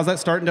that? How's that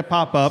starting to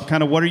pop up?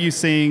 Kind of what are you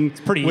seeing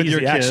Pretty with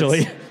easy, your kids?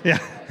 actually. Yeah.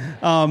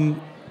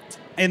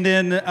 And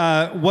then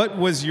what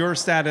was your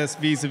status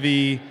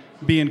vis-a-vis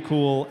being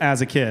cool as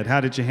a kid? How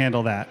did you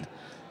handle that?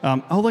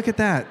 Oh, look at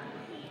that.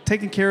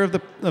 Taking care of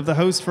the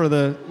host for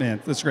the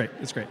man. That's great.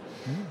 That's great.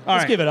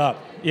 Let's give it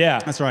up. Yeah.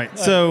 That's right.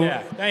 So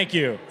yeah, thank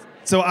you.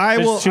 So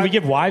Should we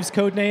give wives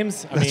code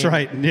names? That's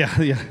right. Yeah.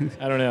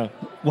 I don't know.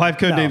 Wife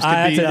code names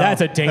could be.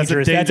 That's a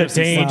dangerous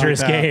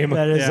game.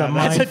 That is a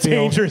minefield. That's a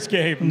dangerous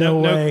game. No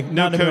way.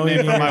 No Not code name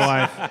for my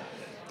years. wife.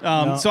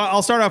 So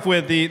I'll start off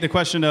with the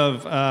question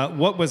of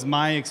what was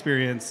my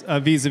experience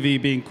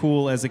vis-a-vis being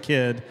cool as a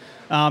kid.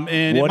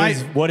 And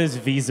what is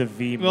vis-a-vis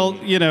mean? Well,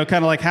 kind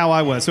of like how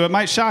I was. So it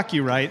might shock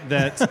you, right,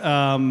 that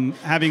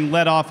having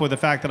led off with the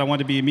fact that I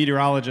wanted to be a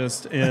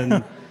meteorologist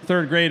in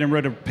 3rd grade and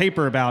wrote a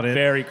paper about it.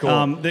 Very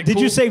cool. Did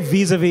you say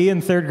vis-a-vis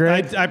in 3rd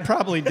grade? I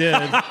probably did.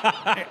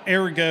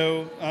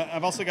 Ergo.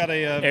 I've also got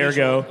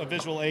a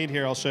visual aid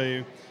here I'll show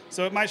you.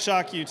 So it might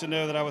shock you to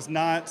know that I was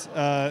not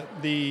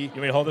the... You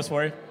want me to hold this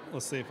for you?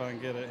 Let's see if I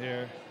can get it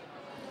here.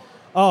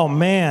 Oh,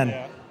 man.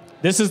 Yeah.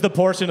 This is the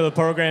portion of the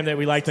program that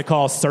we like to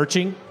call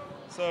searching.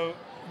 So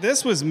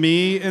this was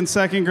me in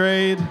 2nd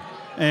grade,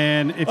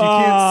 and if you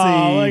can't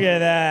see, look at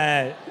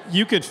that.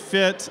 You could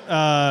fit,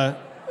 I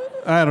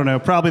don't know,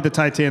 probably the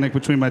Titanic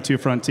between my 2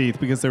 front teeth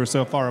because they were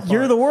so far apart.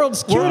 You're the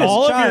world's cutest Were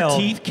all child. of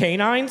your teeth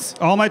canines?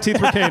 All my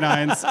teeth were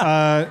canines.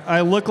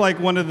 I look like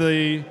one of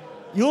the...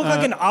 You look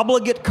like an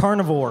obligate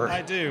carnivore.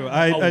 I do.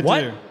 I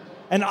what? do.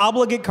 An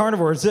obligate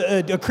carnivore is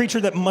a creature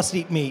that must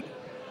eat meat.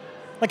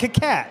 Like a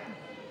cat.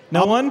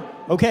 No one?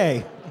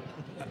 Okay.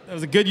 That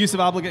was a good use of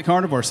obligate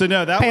carnivore. So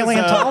no, that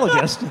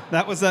Paleontologist.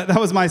 that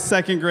was my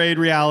second grade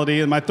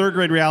reality. And my third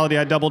grade reality,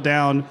 I doubled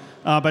down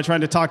by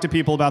trying to talk to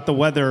people about the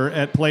weather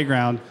at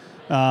playground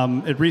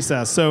at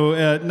recess.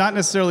 So not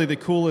necessarily the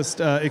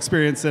coolest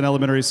experience in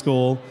elementary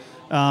school,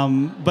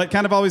 but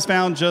kind of always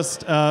found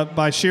just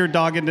by sheer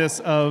doggedness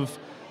of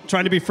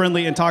trying to be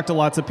friendly and talk to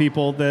lots of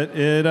people that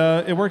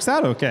it works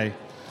out okay.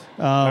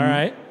 All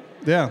right.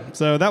 Yeah.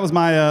 So that was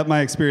my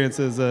experience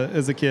as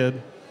a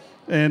kid.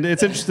 And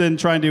it's interesting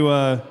trying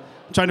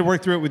to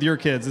work through it with your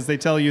kids as they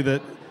tell you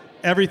that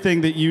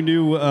everything that you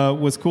knew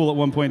was cool at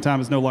one point in time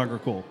is no longer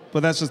cool.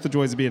 But that's just the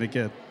joys of being a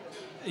kid.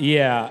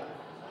 Yeah.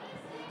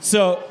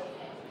 So,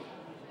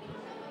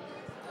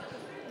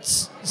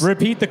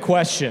 repeat the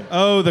question.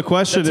 Oh, the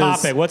question The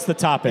topic. is... What's the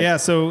topic? Yeah,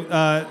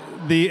 so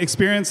the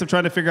experience of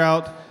trying to figure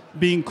out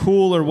being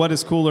cool or what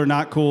is cool or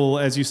not cool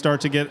as you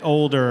start to get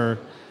older.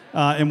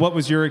 And what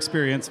was your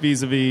experience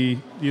vis-a-vis,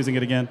 using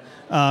it again,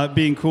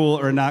 being cool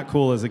or not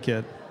cool as a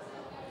kid?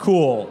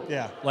 Cool.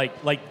 Yeah.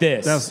 Like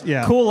this.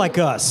 Yeah. Cool like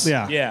us.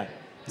 Yeah. Yeah.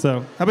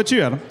 So how about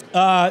you, Adam?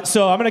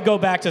 So I'm going to go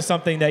back to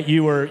something that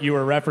you were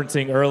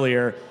referencing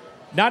earlier.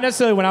 Not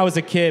necessarily when I was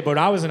a kid, but when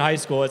I was in high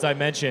school, as I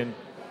mentioned,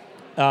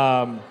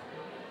 I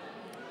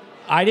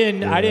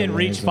didn't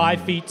reach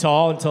 5 feet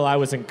tall until I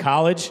was in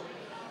college.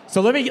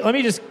 So let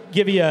me just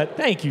give you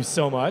thank you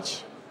so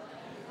much.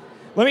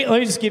 Let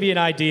me just give you an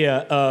idea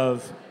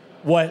of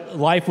what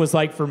life was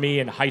like for me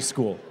in high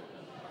school.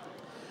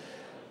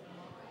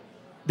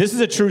 This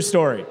is a true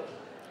story.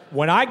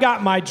 When I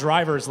got my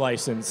driver's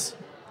license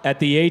at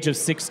the age of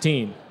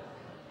 16,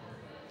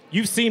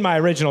 you've seen my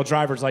original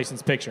driver's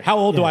license picture. How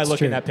old do I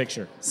look in that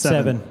picture?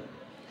 7.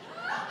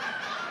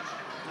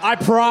 I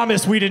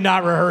promise we did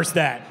not rehearse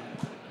that.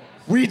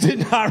 We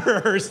did not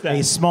rehearse that.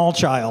 A small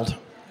child.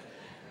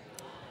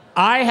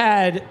 I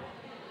had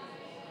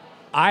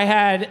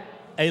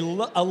a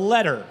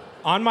letter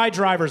on my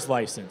driver's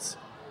license.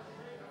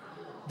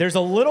 There's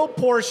a little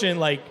portion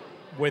like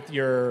with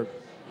your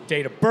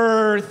date of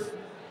birth,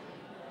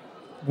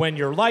 when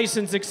your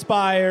license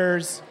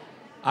expires.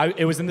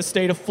 It was in the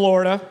state of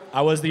Florida.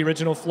 I was the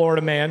original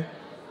Florida man.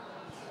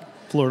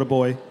 Florida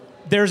boy.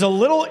 There's a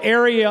little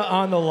area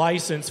on the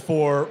license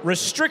for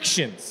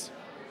restrictions,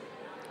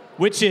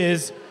 which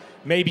is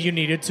maybe you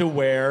needed to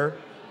wear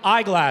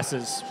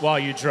eyeglasses while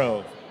you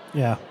drove.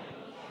 Yeah.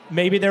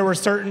 Maybe there were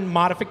certain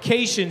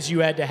modifications you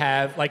had to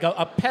have, like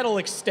a pedal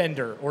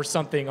extender or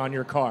something on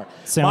your car.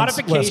 Sounds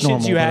Modifications less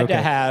normal, you had but to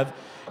okay. have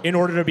in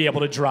order to be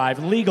able to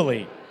drive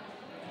legally.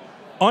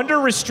 Under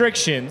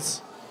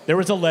restrictions, there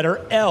was a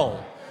letter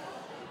L.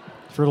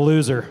 For the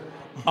loser.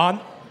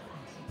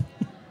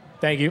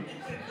 Thank you.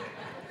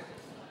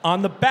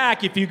 On the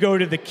back, if you go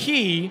to the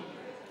key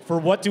for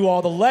what do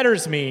all the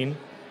letters mean,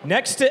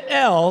 next to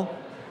L,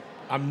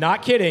 I'm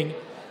not kidding,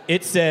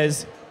 it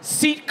says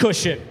seat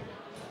cushion.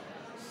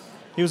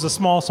 He was a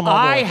small boy.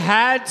 I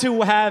had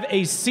to have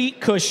a seat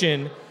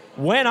cushion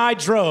when I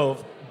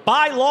drove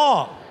by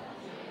law.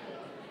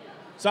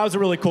 So I was a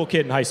really cool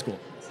kid in high school.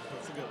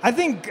 I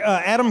think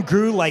Adam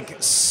grew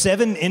like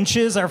 7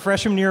 inches our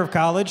freshman year of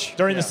college.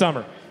 During the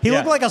summer. He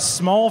looked like a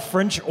small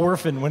French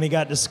orphan when he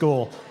got to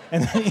school.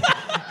 And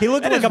he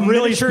looked That like is a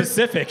really miniature,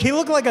 specific. He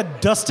looked like a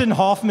Dustin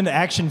Hoffman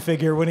action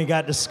figure when he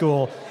got to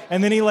school.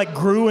 And then he like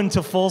grew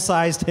into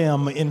full-sized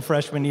him in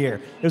freshman year.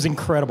 It was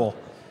incredible.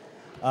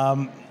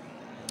 How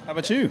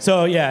about you?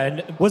 So, yeah.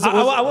 And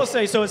I will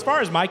say, so as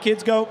far as my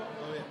kids go,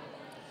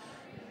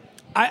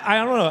 I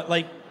don't know,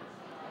 like,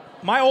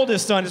 my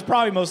oldest son is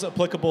probably most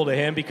applicable to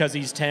him because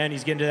he's 10.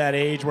 He's getting to that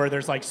age where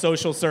there's like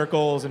social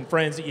circles and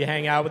friends that you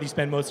hang out with, you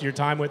spend most of your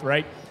time with,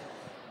 right?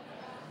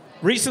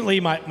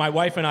 Recently, my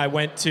wife and I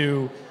went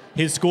to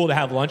his school to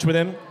have lunch with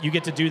him. You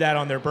get to do that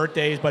on their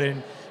birthdays, but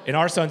in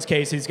our son's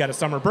case, he's got a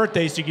summer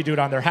birthday, so you can do it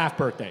on their half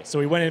birthday. So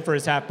we went in for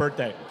his half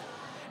birthday.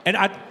 And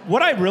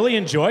what I really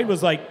enjoyed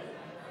was like,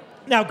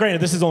 now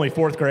granted, this is only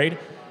 4th grade,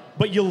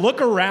 but you look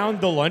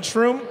around the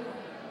lunchroom,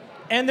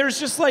 and there's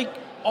just like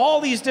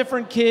all these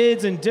different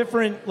kids and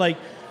different, like,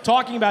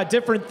 talking about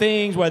different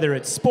things, whether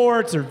it's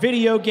sports or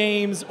video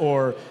games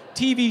or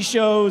TV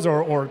shows,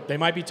 or they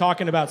might be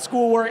talking about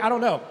schoolwork. I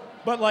don't know.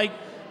 But, like,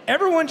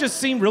 everyone just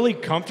seemed really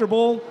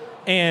comfortable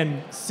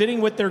and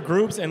sitting with their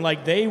groups, and,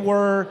 like, they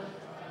were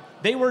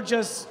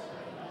just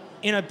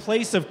in a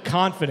place of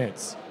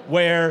confidence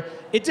where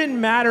it didn't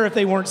matter if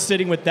they weren't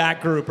sitting with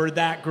that group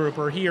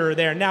or here or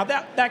there. Now,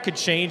 that could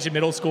change in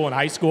middle school and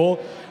high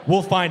school.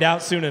 We'll find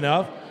out soon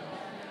enough.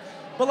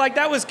 But, like,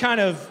 that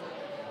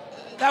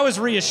was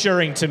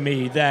reassuring to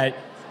me that,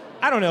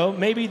 I don't know,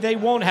 maybe they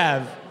won't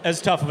have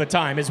as tough of a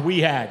time as we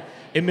had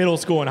in middle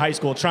school and high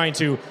school trying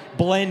to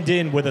blend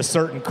in with a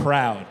certain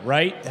crowd,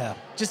 right? Yeah.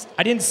 Just,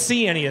 I didn't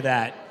see any of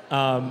that.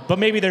 But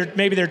maybe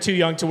they're too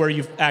young to where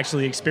you've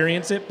actually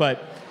experienced it.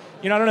 But,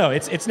 I don't know.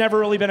 It's never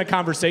really been a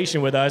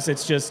conversation with us.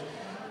 It's just,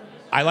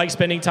 I like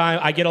spending time.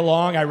 I get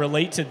along. I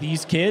relate to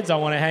these kids. I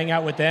want to hang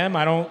out with them.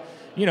 I don't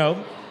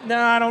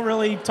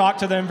really talk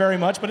to them very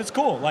much, but it's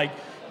cool. Like,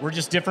 we're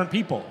just different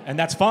people, and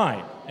that's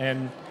fine.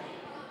 And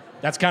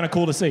that's kind of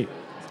cool to see.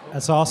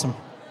 That's awesome.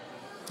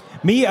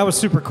 Me, I was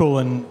super cool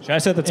in. Should I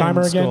set the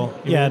timer again? School.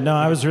 Yeah, no,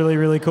 I was really,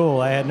 really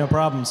cool. I had no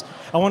problems.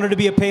 I wanted to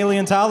be a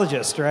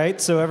paleontologist, right?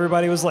 So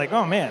everybody was like,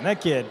 "Oh man,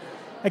 that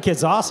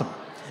kid's awesome."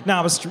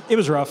 No, it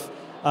was rough.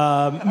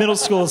 Middle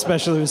school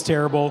especially was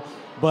terrible.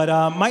 But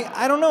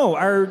I don't know,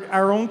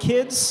 our own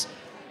kids,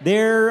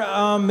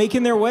 they're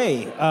making their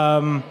way.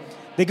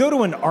 They go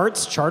to an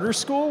arts charter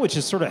school, which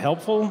is sort of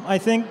helpful, I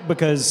think,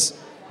 because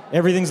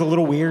everything's a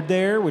little weird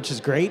there, which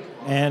is great,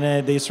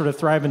 and they sort of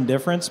thrive in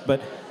difference.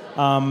 But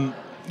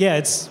yeah,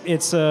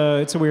 it's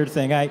a weird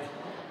thing.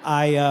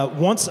 I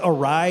once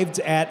arrived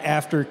at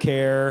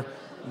aftercare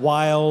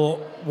while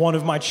one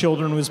of my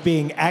children was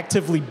being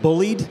actively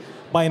bullied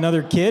by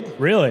another kid.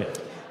 Really?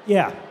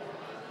 Yeah.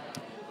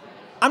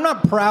 I'm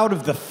not proud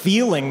of the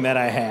feeling that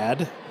I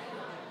had,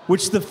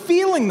 which the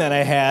feeling that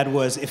I had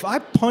was if I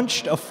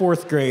punched a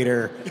fourth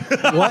grader,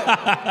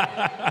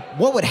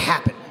 what would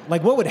happen?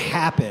 Like, what would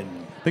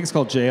happen? I think it's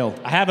called jail.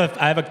 I have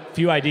a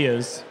few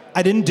ideas.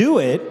 I didn't do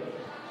it,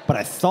 but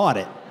I thought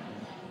it.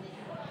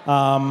 But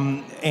I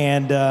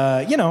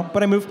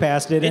moved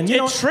past it. And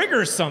It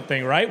triggers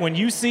something, right? When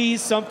you see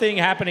something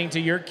happening to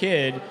your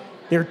kid,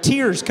 there are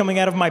tears coming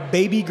out of my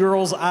baby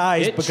girl's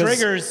eyes. it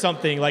triggers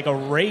something like a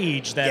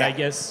rage that Yeah. I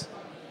guess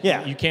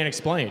Yeah. you can't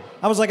explain.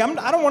 I was like,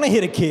 I don't want to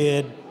hit a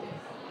kid,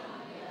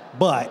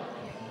 but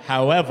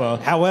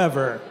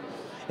However,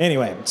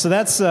 anyway, so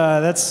that's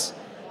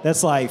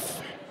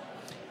life.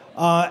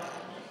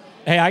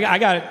 hey, I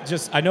got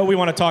just. I know we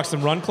want to talk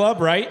some Run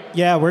Club, right?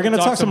 Yeah, we're going to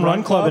talk some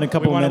Run Club in a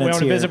couple minutes. We want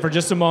to here. visit for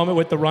just a moment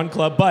with the Run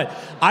Club, but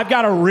I've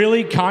got a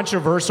really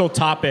controversial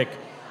topic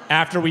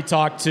after we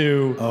talk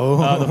to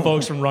the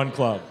folks from Run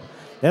Club.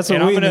 That's what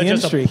and we I'm in the going to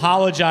just industry.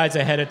 apologize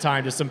ahead of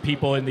time to some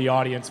people in the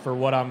audience for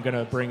what I'm going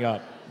to bring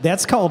up.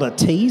 That's called a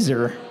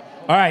teaser.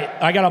 All right,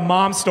 I got a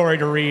mom story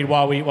to read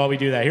while we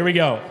do that. Here we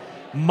go.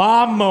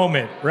 Mom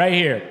moment right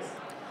here.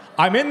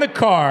 I'm in the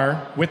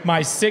car with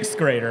my 6th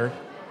grader.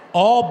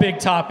 All big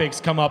topics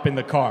come up in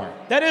the car.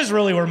 That is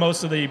really where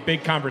most of the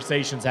big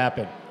conversations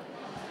happen.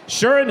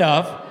 Sure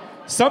enough,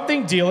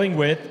 something dealing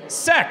with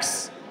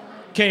sex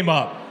came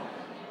up.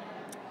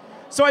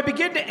 So I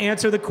begin to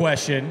answer the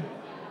question,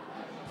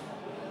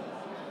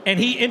 and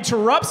he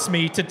interrupts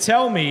me to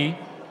tell me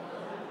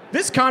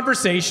this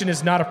conversation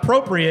is not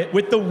appropriate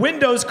with the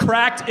windows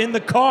cracked in the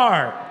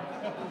car.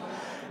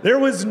 There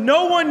was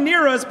no one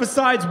near us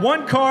besides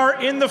one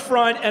car in the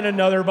front and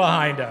another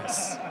behind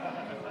us.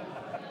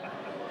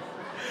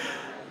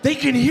 They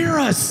can hear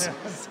us.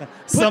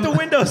 Put the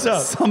windows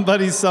up.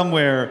 Somebody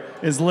somewhere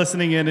is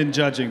listening in and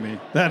judging me.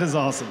 That is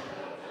awesome.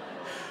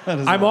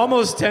 I'm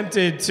almost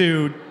tempted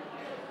to...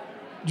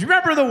 Do you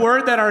remember the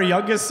word that our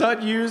youngest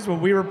son used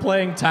when we were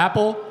playing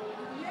Tapple?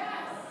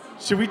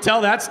 Should we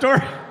tell that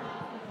story?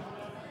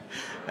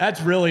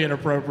 That's really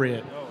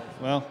inappropriate.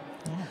 Well,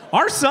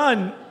 Our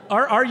son,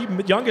 our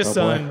youngest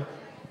son,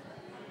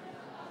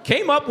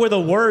 came up with a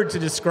word to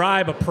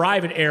describe a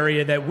private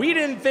area that we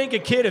didn't think a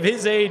kid of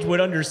his age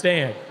would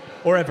understand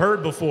or have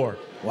heard before.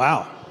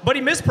 Wow. But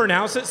he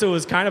mispronounced it, so it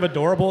was kind of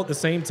adorable at the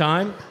same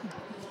time.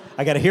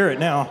 I got to hear it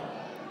now.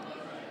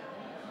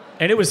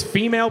 And it was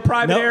female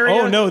private area.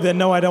 Oh, no, then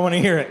no, I don't want to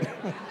hear it.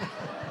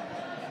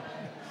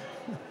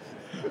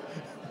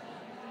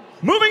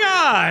 Moving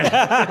on.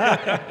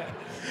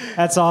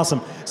 That's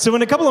awesome. So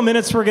in a couple of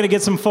minutes, we're going to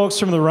get some folks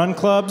from the Run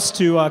Clubs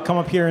to come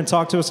up here and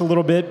talk to us a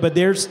little bit, but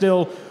they're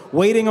still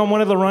waiting on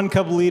one of the Run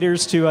Club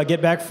leaders to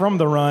get back from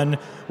the run,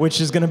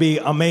 which is going to be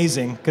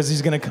amazing because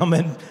he's going to come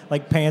in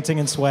like panting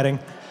and sweating.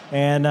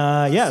 And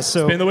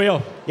so... Spin the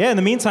wheel. Yeah, in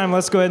the meantime,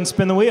 let's go ahead and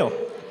spin the wheel.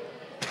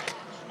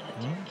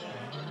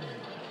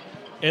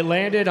 It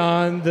landed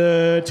on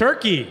the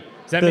turkey.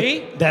 Is that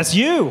me? That's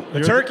you.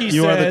 The turkey says...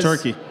 you are the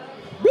turkey.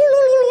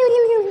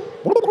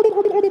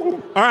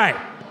 All right.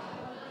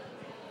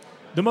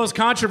 The most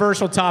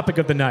controversial topic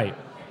of the night.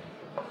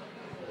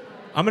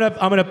 I'm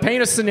gonna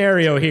paint a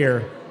scenario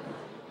here.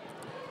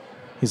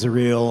 He's a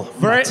real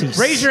Matisse.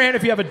 Raise your hand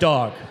if you have a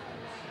dog,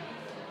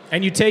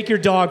 and you take your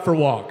dog for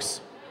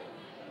walks.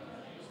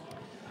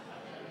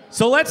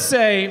 So let's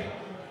say,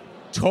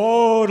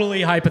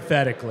 totally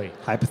hypothetically.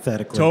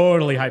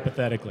 Totally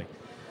hypothetically.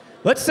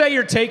 Let's say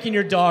you're taking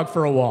your dog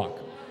for a walk,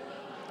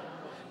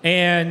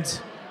 and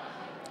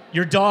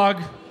your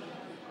dog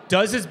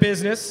does his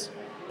business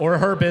or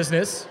her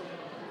business,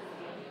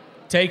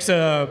 takes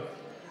a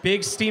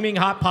big steaming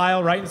hot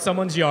pile right in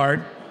someone's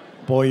yard.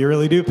 Boy, you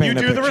really do paint You a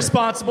do picture. the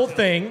responsible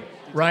thing,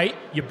 right?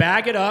 You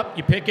bag it up,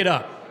 you pick it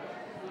up.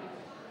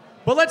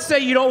 But let's say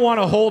you don't want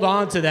to hold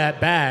on to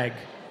that bag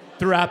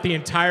throughout the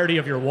entirety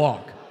of your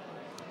walk.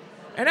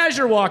 And as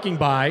you're walking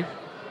by,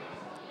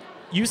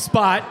 you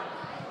spot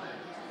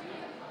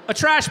a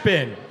trash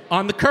bin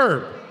on the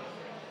curb.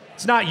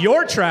 It's not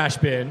your trash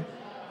bin,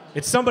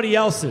 it's somebody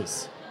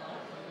else's.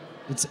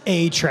 It's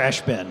a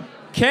trash bin.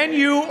 Can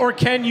you or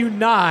can you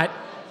not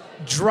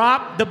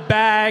drop the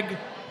bag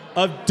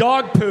of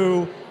dog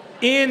poo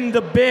in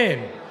the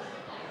bin?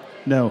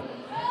 No.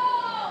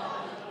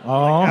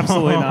 Oh,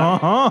 Absolutely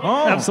not.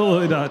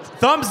 Absolutely not.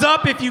 Thumbs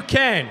up if you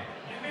can.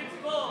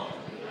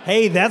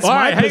 Hey, that's All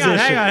my right, position.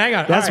 hang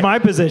on. That's All right. my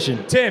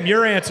position. Tim,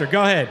 your answer.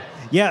 Go ahead.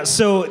 Yeah,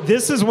 so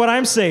this is what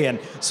I'm saying.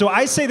 So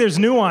I say there's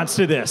nuance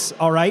to this,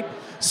 all right?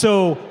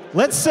 So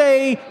let's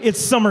say it's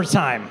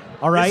summertime,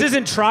 all right? This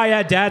isn't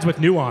Triad Dads with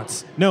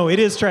Nuance. No, it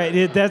is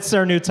Triad. That's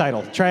our new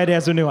title. Triad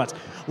has a nuance.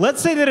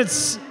 Let's say that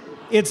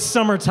it's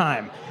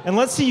summertime, and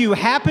let's say you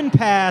happen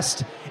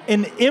past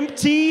an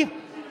empty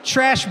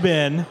trash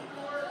bin.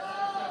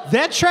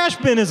 That trash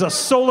bin is a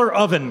solar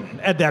oven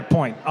at that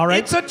point, all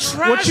right? It's a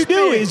trash What you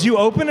do bin. is you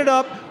open it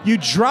up, you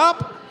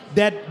drop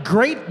that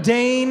Great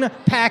Dane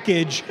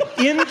package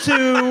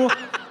into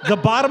the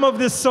bottom of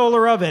this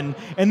solar oven,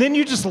 and then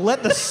you just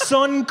let the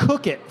sun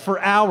cook it for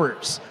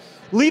hours,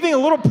 leaving a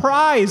little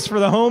prize for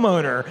the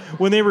homeowner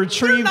when they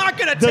retrieve. You're not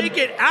gonna take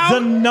it out. The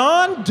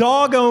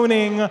non-dog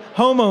owning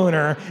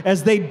homeowner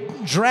as they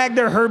drag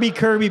their Herbie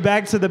Kirby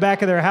back to the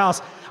back of their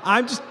house.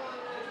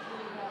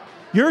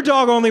 Your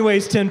dog only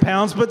weighs 10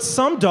 pounds, but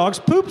some dogs'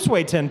 poops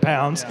weigh 10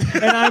 pounds.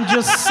 And I'm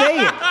just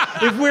saying,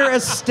 if we're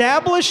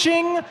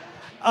establishing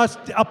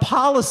a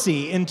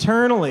policy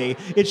internally,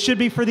 it should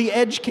be for the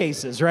edge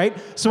cases, right?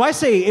 So I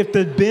say, if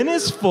the bin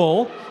is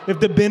full,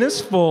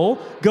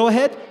 go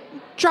ahead,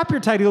 drop your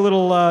tidy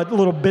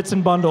little bits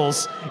and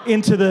bundles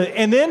into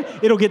and then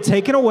it'll get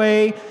taken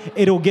away.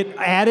 It'll get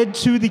added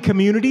to the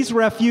community's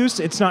refuse.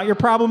 It's not your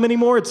problem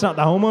anymore. It's not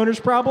the homeowner's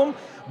problem.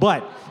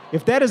 But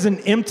if that is an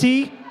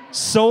empty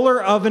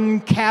solar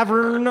oven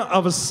cavern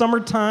of a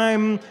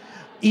summertime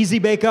easy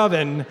bake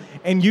oven,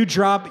 and you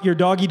drop your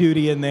doggy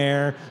duty in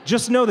there,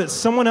 just know that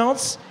someone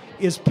else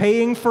is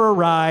paying for a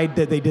ride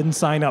that they didn't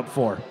sign up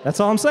for. That's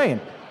all I'm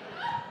saying.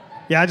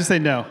 Yeah, I just say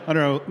no. I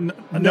don't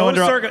know.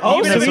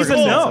 So he's a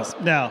no.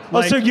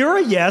 No. So you're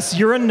a yes,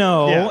 you're a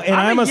no, and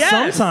I'm a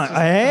yes. sometime.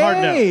 Hard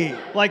Hey. no.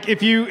 Like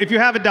if you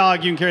have a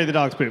dog, you can carry the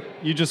dog's poop.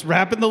 You just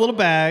wrap it in the little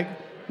bag,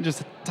 and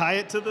just tie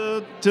it to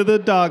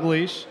the dog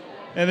leash,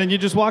 and then you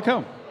just walk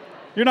home.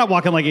 You're not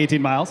walking like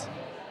 18 miles.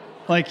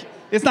 Like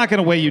it's not going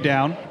to weigh you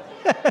down.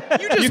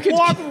 You just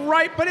walk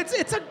right, but it's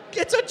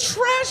a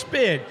trash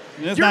bin.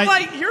 You're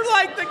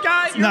like the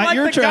guy.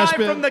 You're like the guy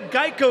from the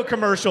Geico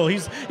commercial.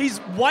 He's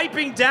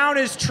wiping down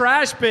his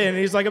trash bin. And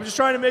he's like, I'm just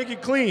trying to make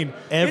it clean.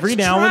 Every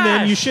now and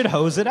then you should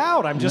hose it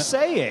out. I'm just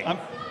saying.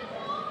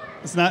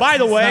 It's not. By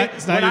the way,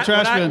 it's not your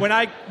trash bin.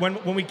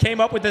 When we came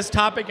up with this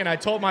topic and I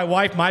told my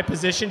wife my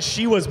position,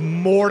 she was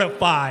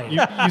mortified.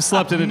 You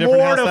slept in a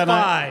different house that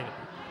night? Mortified.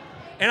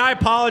 And I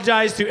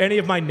apologize to any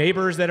of my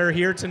neighbors that are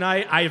here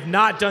tonight. I have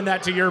not done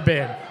that to your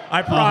bin.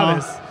 I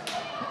promise.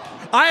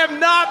 I have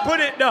not put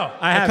it. No,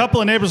 I haven't. A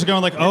couple of neighbors are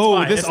going like, "Oh,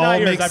 fine. this It's all not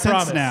yours, makes I sense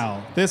promise.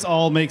 now. This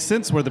all makes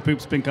sense where the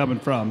poop's been coming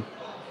from."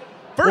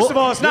 First of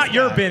all, it's not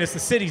your bin. It's the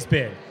city's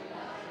bin.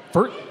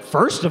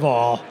 First of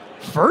all,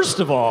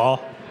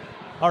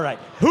 all right.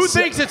 Who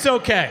thinks it's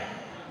okay?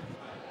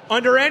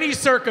 Under any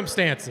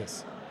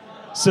circumstances.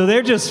 So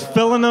they're just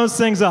filling those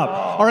things up.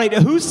 All right,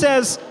 who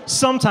says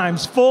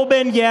sometimes full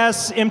bin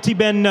yes, empty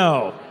bin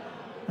no?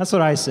 That's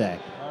what I say.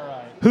 All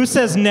right. Who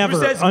says never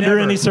under never?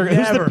 any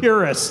circumstances? Who's Never. the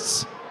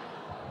purists?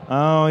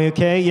 Oh,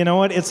 okay. You know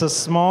what? It's a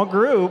small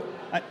group.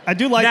 I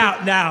do like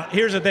it. Now,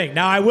 here's the thing.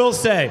 Now, I will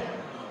say,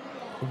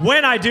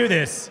 when I do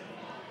this,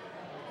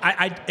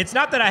 it's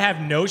not that I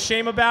have no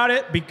shame about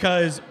it,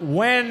 because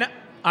when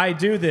I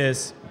do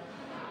this,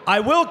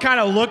 I will kind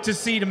of look to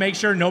see to make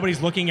sure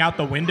nobody's looking out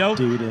the window.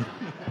 Dude.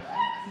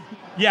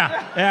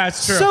 Yeah,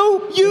 it's true.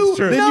 So you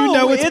Then you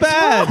know it's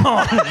bad.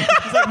 wrong.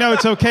 He's like, no,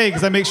 it's okay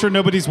because I make sure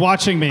nobody's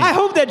watching me. I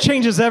hope that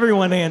changes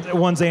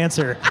everyone's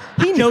answer.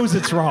 He knows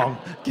it's wrong.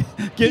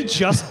 He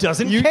just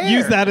doesn't care.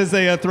 Use that as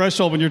a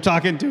threshold when you're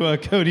talking to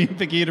Cody and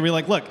Vicky to be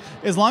like, look,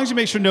 as long as you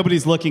make sure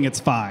nobody's looking, it's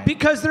fine.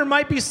 Because there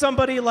might be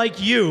somebody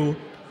like you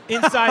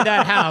inside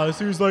that house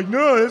who's like,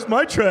 no, it's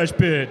my trash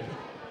bin.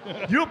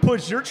 You'll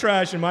put your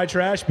trash in my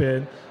trash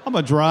bin. I'm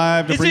going to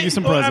drive to bring you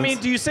some presents. I mean,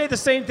 do you say the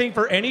same thing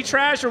for any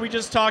trash, or are we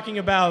just talking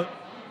about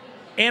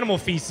animal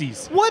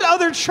feces? What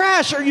other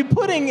trash are you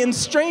putting in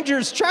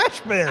strangers' trash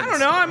bins? I don't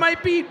know. I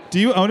might be.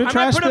 Do you own a trash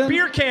I might put bin? a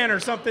beer can or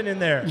something in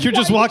there. You're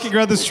just walking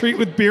around the street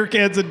with beer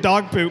cans and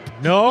dog poop.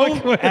 No.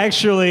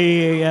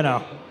 Actually,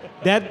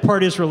 that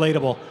part is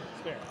relatable.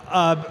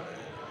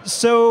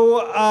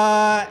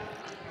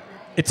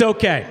 It's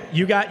okay.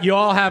 You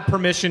all have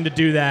permission to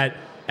do that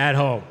at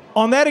home.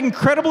 On that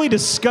incredibly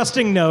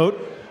disgusting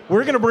note,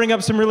 we're going to bring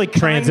up some really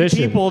kind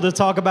people to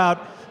talk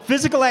about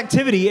physical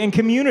activity and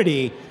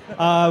community.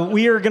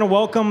 We are going to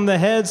welcome the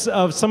heads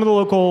of some of the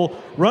local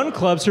run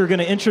clubs who are going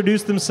to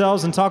introduce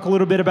themselves and talk a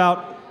little bit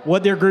about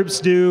what their groups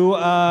do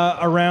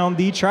around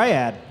the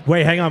Triad.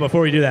 Wait, hang on.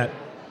 Before we do that,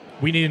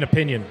 we need an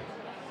opinion.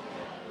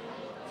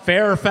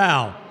 Fair or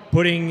foul?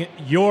 Putting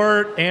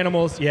your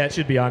animals, it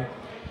should be on.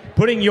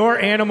 Putting your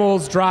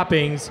animals'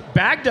 droppings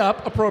bagged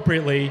up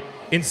appropriately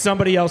in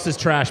somebody else's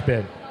trash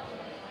bin.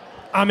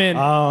 I'm in.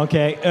 Oh,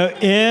 okay.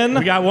 In.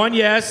 We got one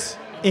yes.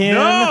 In.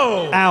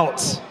 No.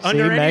 Out.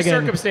 Under any Megan,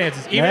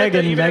 circumstances. Even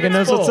if Megan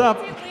knows it's what's full.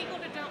 up.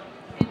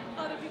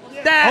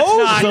 That's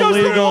not she knows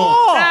the true.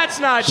 law. That's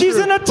not She's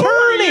true. an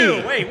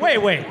attorney. Who are you?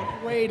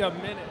 Wait a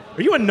minute.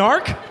 Are you a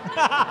narc?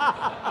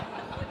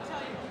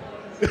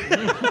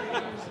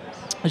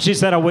 She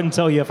said I wouldn't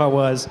tell you if I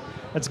was.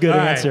 That's a good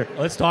answer. Right,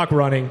 let's talk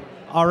running.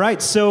 All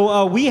right,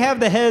 so we have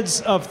the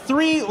heads of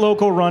 3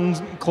 local run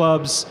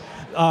clubs,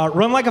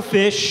 Run Like a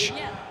Fish,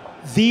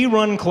 The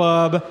Run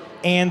Club,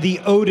 and the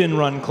Odin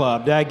Run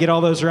Club. Did I get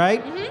all those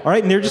right? Mm-hmm. All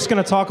right, and they're just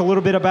going to talk a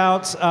little bit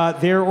about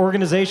their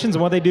organizations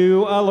and what they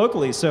do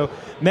locally. So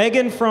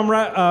Megan from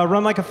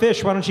Run Like a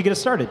Fish, why don't you get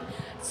us started?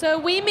 So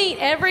we meet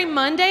every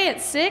Monday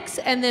at 6,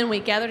 and then we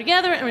gather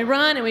together and we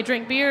run and we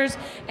drink beers,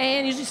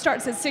 and usually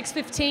starts at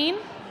 6:15.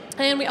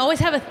 And we always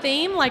have a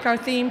theme, like our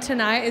theme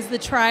tonight is the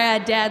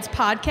Triad Dads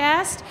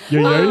podcast.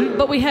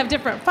 But we have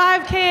different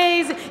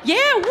 5Ks. Yeah,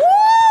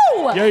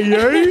 woo!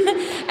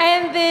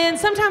 And then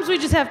sometimes we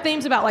just have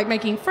themes about like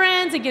making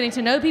friends and getting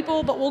to know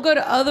people, but we'll go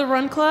to other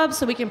run clubs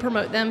so we can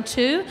promote them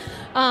too.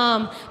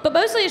 But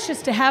mostly it's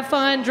just to have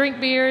fun, drink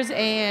beers,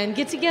 and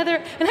get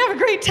together and have a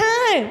great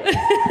time.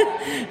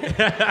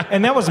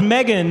 And that was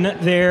Megan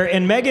there.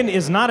 And Megan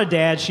is not a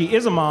dad. She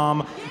is a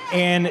mom.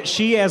 And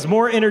she has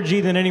more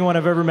energy than anyone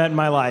I've ever met in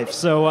my life.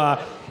 So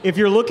if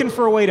you're looking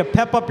for a way to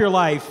pep up your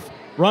life,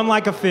 Run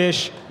Like a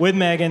Fish with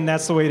Megan.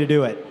 That's the way to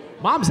do it.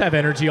 Moms have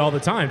energy all the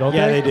time, don't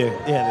Yeah, they? they do.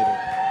 Yeah, they do.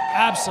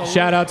 Absolutely.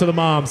 Shout out to the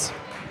moms.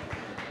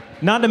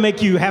 Not to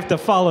make you have to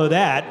follow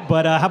that,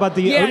 but how about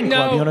the Odin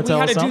Club? You want to tell us we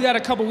had to something? do that a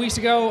couple weeks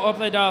ago up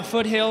at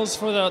Foothills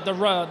for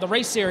the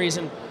race series,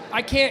 and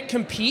I can't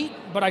compete,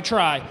 but I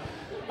try.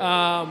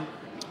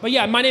 But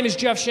yeah, my name is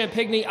Jeff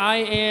Champigny. I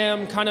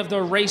am kind of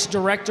the race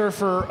director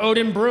for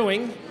Odin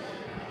Brewing.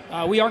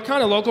 We are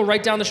kind of local,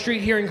 right down the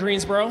street here in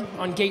Greensboro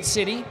on Gate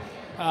City.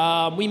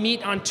 We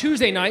meet on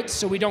Tuesday nights,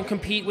 so we don't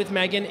compete with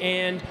Megan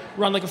and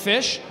Run Like a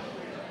Fish.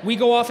 We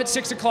go off at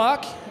 6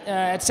 o'clock.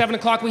 At 7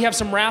 o'clock, we have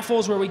some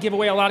raffles where we give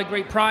away a lot of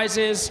great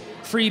prizes,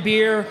 free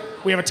beer.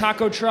 We have a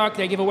taco truck.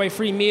 They give away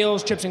free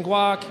meals, chips and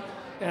guac.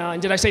 And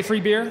did I say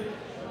free beer?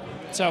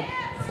 So,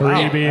 Free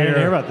Wow, beer. I didn't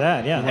hear about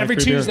that. Yeah. every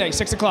free beer. Tuesday,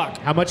 6 o'clock.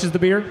 How much is the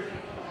beer?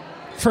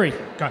 Free.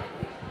 God.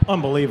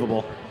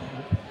 Unbelievable.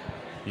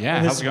 Yeah,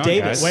 And how's this it going,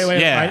 Davis. guys?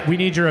 Wait. Yeah. We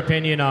need your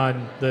opinion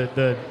on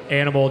the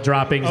animal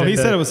droppings. Oh, he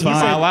said it was fine.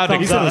 Am I allowed to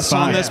Thumbs up. cuss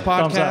on this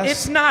Thumbs up. podcast?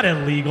 It's not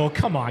illegal.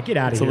 Come on, get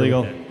out of It's here.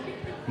 illegal. with it.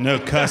 No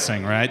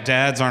cussing, right?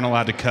 Dads aren't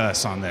allowed to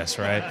cuss on this,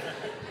 right?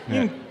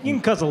 You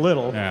can cuss a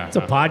little. Yeah. It's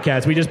a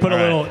podcast. We just put All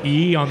a right. little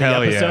E on the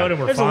Hell episode yeah. and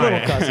we're There's fine. a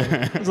little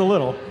cussing. There's a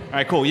little. All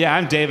right, cool. Yeah,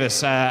 I'm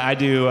Davis. I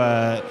do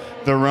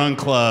the Run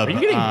Club. Are you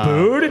getting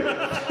booed?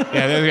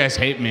 Yeah, those guys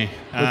hate me.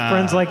 With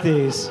friends like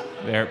these.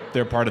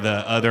 They're part of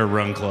the other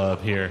Run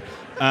Club here.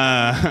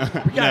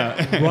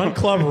 Run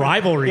Club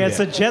rivalry. Yeah, it's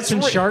a Jets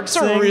and Sharks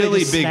It's a thing. They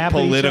really just big snap at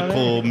each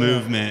political other.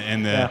 movement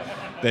in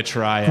the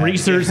Triad.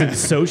 Greasers and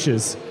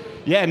socias.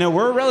 Yeah, no,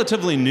 we're a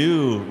relatively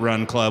new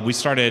Run Club. We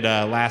started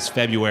last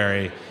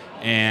February,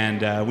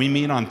 and we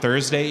meet on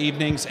Thursday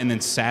evenings and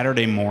then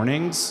Saturday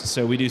mornings.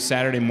 So we do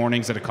Saturday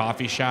mornings at a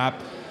coffee shop.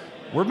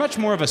 We're much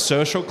more of a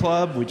social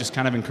club. We just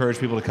kind of encourage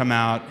people to come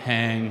out,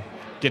 hang,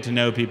 get to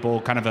know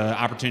people, kind of an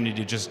opportunity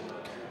to just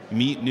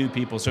meet new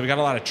people. So we got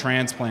a lot of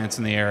transplants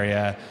in the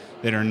area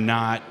that are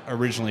not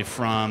originally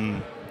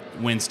from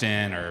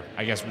Winston, or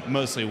I guess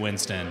mostly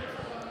Winston.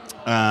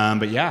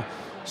 But yeah,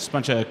 just a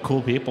bunch of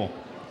cool people.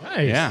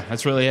 Nice. Yeah,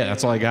 that's really it.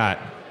 That's all I got.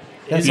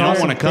 That's If you don't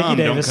awesome. want to Thank come,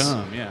 you, don't Davis.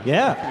 come. Yeah.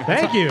 Yeah.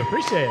 Thank you.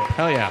 Appreciate it.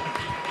 Hell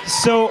yeah.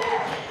 So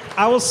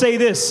I will say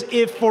this.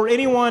 If for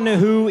anyone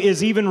who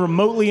is even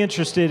remotely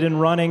interested in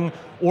running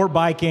or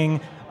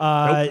biking,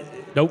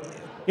 Nope.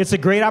 it's a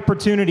great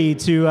opportunity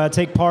to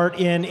take part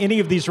in any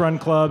of these run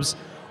clubs,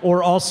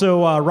 or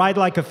also Ride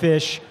Like a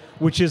Fish,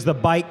 which is the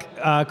bike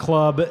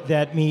club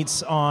that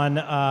meets on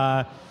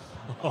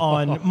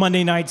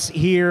Monday nights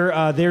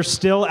here. They're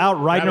still out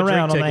riding Grab a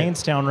around on drink the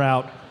ticket. Hainstown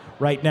route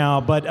right now,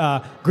 but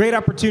great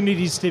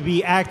opportunities to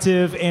be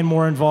active and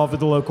more involved with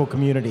the local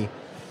community.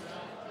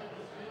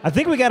 I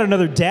think we got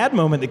another dad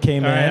moment that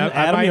came in.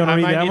 Adam, you want to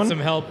read I that might need one? some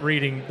help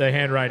reading the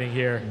handwriting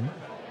here.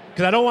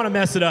 Because I don't want to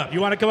mess it up. You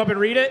want to come up and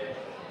read it?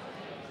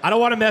 I don't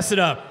want to mess it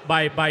up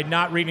by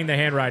not reading the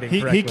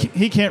handwriting correctly.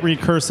 He can't read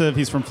cursive.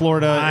 He's from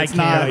Florida. I It's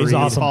can't not read. his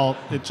Awesome. fault.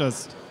 It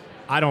just.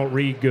 I don't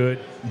read good.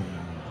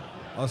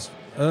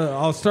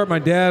 I'll start my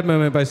dad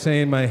moment by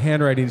saying my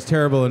handwriting's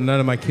terrible and none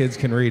of my kids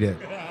can read it.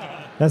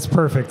 That's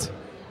perfect.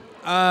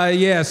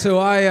 Yeah, so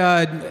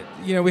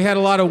we had a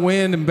lot of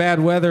wind and bad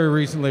weather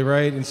recently,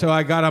 right? And so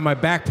I got on my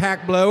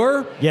backpack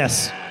blower.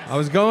 Yes. I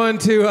was going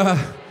to...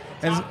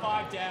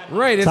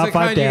 Right, it's Top the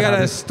five kind you dad got to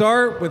habits.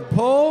 start with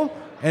pull,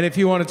 and if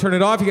you want to turn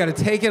it off, you got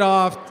to take it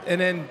off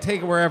and then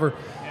take it wherever.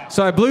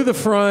 So I blew the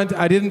front.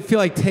 I didn't feel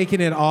like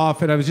taking it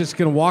off, and I was just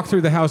going to walk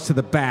through the house to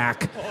the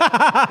back.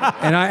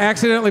 And I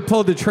accidentally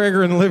pulled the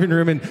trigger in the living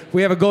room, and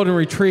we have a golden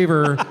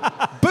retriever.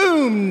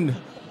 Boom!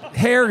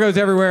 Hair goes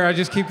everywhere. I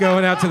just keep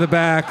going out to the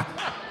back,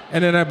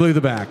 and then I blew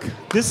the back.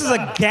 This is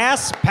a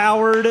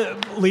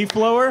gas-powered leaf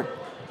blower.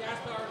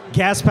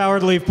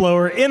 Gas-powered leaf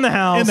blower in the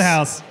house. In the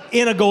house.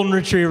 In a golden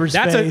retriever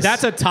space.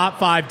 That's a top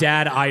 5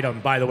 dad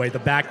item, by the way, the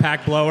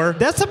backpack blower.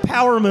 That's a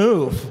power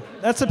move.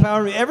 That's a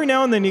power move. Every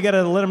now and then you got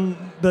to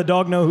let the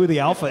dog know who the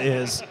alpha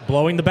is.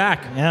 Blowing the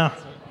back. Yeah.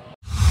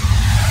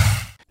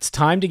 It's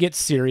time to get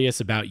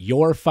serious about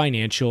your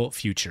financial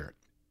future.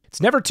 It's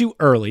never too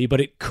early,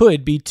 but it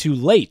could be too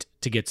late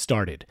to get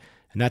started.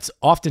 And that's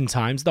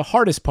oftentimes the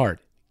hardest part,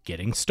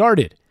 getting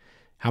started.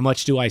 How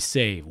much do I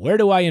save? Where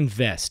do I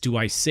invest? Do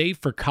I save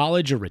for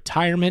college or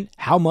retirement?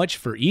 How much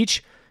for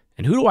each?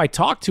 And who do I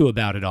talk to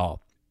about it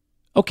all?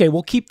 Okay,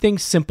 we'll keep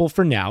things simple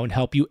for now and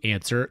help you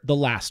answer the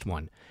last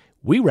one.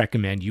 We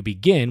recommend you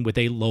begin with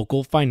a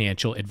local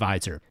financial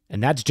advisor,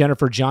 and that's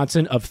Jennifer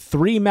Johnson of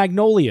Three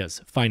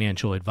Magnolias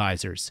Financial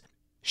Advisors.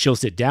 She'll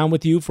sit down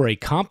with you for a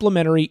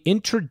complimentary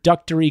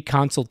introductory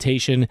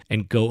consultation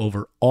and go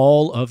over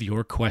all of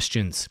your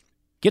questions.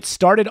 Get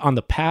started on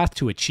the path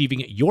to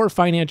achieving your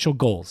financial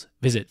goals.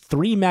 Visit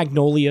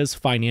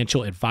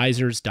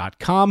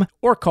threemagnoliasfinancialadvisors.com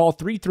or call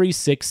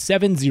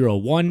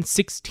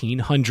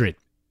 336-701-1600.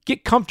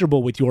 Get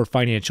comfortable with your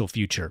financial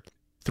future.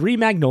 Three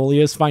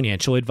Magnolias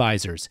Financial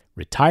Advisors.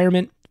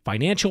 Retirement,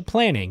 financial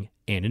planning,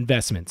 and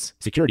investments.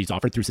 Securities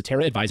offered through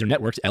Cetera Advisor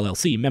Networks,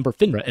 LLC, member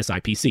FINRA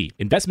SIPC.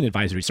 Investment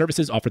advisory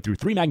services offered through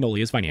Three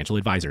Magnolias Financial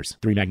Advisors.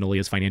 Three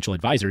Magnolias Financial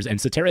Advisors and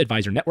Cetera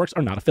Advisor Networks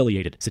are not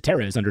affiliated.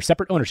 Cetera is under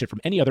separate ownership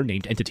from any other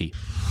named entity.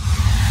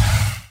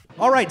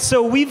 All right,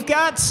 so we've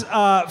got,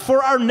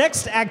 for our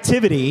next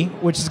activity,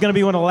 which is going to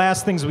be one of the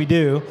last things we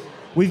do,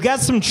 we've got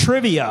some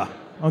trivia,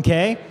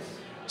 okay?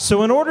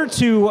 So in order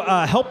to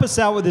help us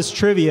out with this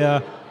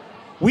trivia,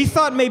 we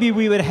thought maybe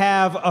we would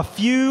have a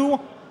few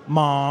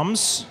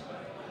moms,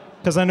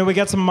 because I know we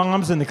got some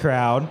moms in the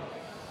crowd,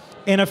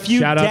 and a few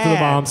Shout dads out to the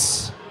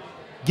moms.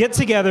 Get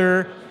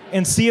together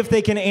and see if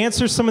they can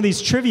answer some of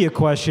these trivia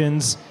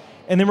questions,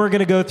 and then we're going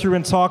to go through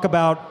and talk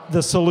about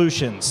the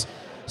solutions.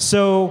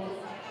 So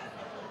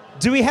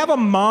do we have a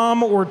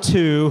mom or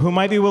two who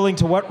might be willing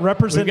to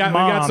represent moms? We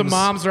got some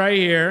moms right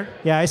here.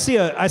 Yeah, I see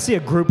a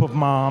group of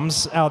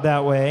moms out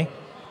that way.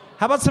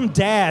 How about some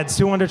dads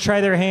who want to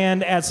try their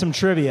hand at some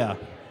trivia?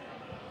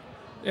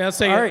 Yeah, let's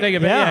take a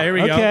minute. Yeah, here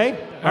we go.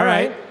 Okay. All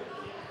right.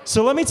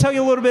 So let me tell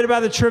you a little bit about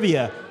the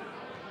trivia.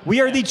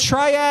 We are the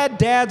Triad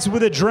Dads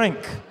with a Drink.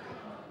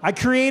 I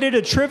created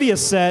a trivia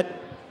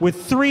set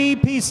with 3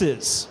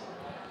 pieces: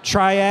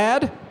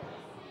 Triad,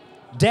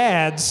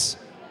 Dads,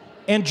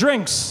 and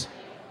Drinks.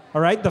 All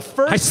right, the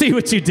first... I see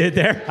what you did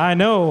there. I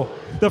know.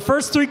 The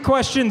first 3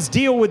 questions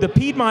deal with the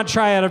Piedmont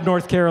Triad of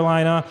North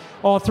Carolina,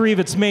 all 3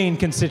 of its main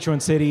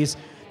constituent cities.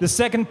 The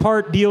second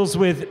part deals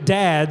with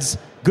dads,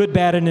 good,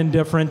 bad, and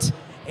indifferent.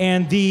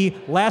 And the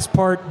last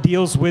part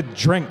deals with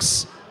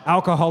drinks,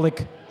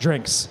 alcoholic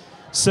drinks.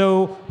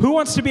 So who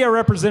wants to be our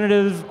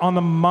representative on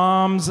the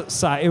mom's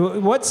side?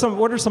 What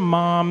are some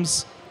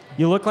moms?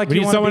 You look like we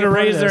you need want someone to to be a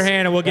part raise of their this.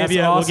 hand, and we'll give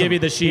you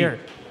the sheet. Here.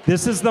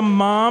 This is the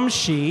mom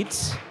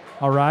sheet.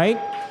 All right.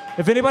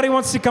 If anybody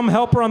wants to come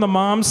help her on the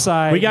mom's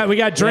side, we got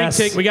drink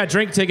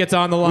tickets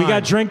on the line. We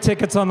got drink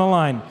tickets on the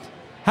line.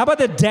 How about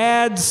the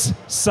dad's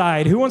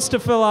side? Who wants to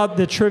fill out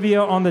the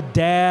trivia on the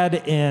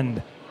dad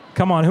end?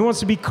 Come on, who wants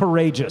to be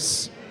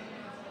courageous?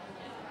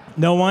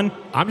 No one?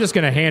 I'm just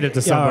going to hand it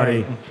to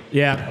somebody. All right.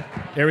 Yeah,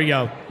 there we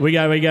go. We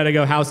got to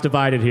go house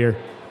divided here.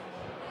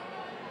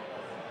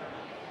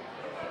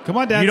 Come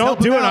on, dads. You don't help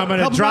do him it, out. I'm going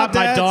to Help him drop out,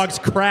 my dads. dog's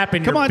crap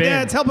in Come your on, bin.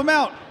 dads. Help him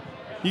out.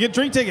 You get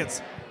drink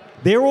tickets.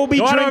 There will be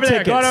drink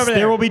tickets. Go on over there.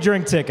 There will be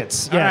drink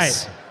tickets.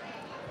 Yes. All right.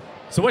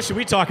 So what should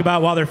we talk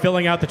about while they're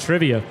filling out the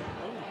trivia?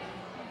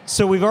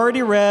 So we've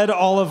already read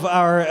all of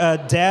our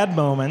dad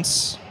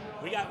moments.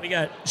 We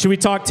got. Should we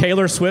talk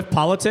Taylor Swift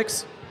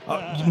politics?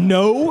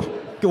 No.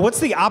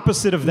 What's the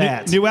opposite of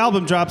that? New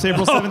album drops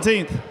April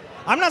 17th.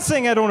 I'm not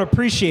saying I don't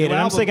appreciate it.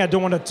 I'm saying I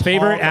don't want to talk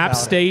Favorite about App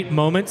State it.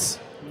 moments?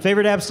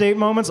 Favorite App State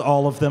moments?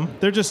 All of them.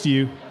 They're just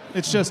you.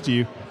 It's just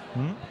you.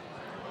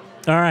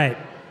 All right.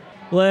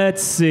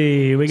 Let's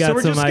see. We got so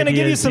we're some just going to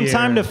give you some ideas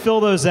time here. to fill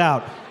those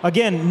out.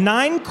 Again,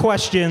 9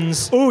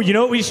 questions. Oh, you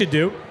know what we should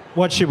do?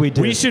 What should we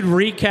do? We should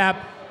recap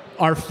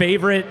our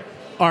favorite,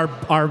 our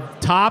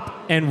top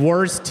and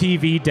worst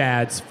TV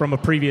dads from a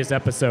previous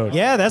episode.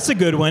 Yeah, that's a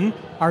good one.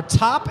 Our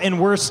top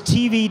and worst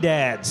TV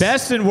dads.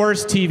 Best and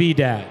worst TV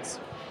dads.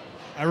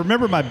 I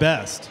remember my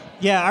best.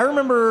 Yeah, I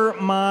remember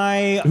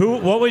my...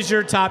 What was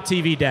your top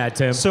TV dad,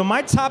 Tim? So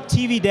my top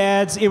TV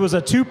dads, it was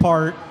a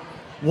 2-part.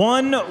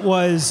 One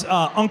was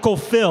Uncle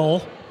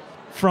Phil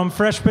from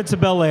Fresh Prince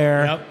of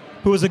Bel-Air,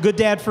 who was a good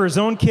dad for his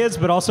own kids,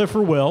 but also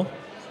for Will.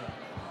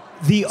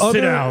 The other,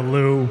 Sit down,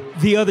 Lou.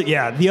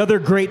 The other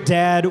great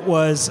dad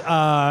was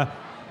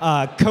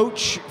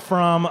Coach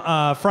from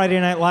Friday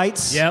Night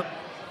Lights. Yep.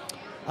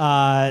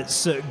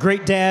 So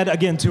great dad,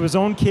 again, to his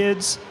own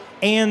kids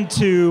and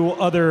to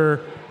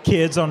other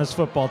kids on his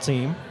football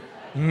team.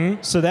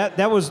 Mm-hmm. So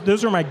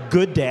those are my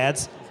good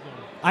dads.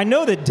 I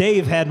know that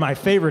Dave had my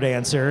favorite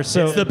answer.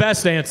 So it's the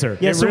best answer.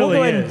 Yeah, it so really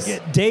we'll go is.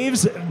 ahead.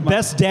 Dave's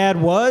best dad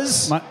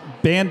was My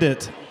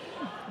Bandit,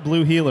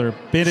 Blue Healer.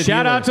 Bandit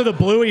Shout Healer. out to the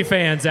Bluey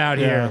fans out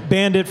here.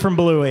 Bandit from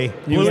Bluey.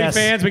 Bluey Yes.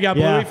 fans, we got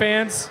Yeah. Bluey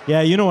fans.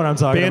 Yeah, you know what I'm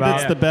talking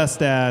Bandit's about. the best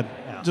dad.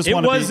 Just It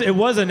wanna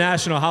was a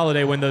national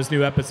holiday when those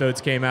new episodes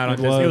came out on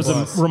Disney It was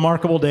Plus. a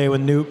remarkable day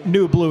when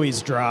new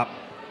Blueys drop.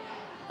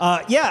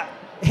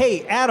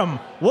 Hey, Adam,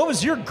 what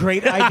was your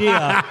great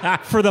idea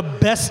for the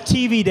best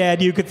TV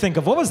dad you could think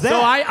of? What was that?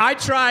 So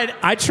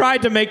I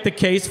tried to make the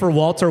case for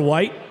Walter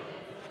White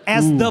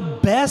as the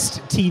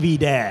best TV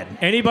dad.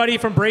 Anybody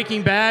from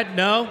Breaking Bad?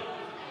 No?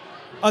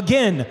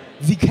 Again,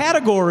 the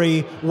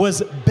category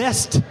was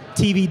best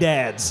TV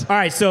dads. All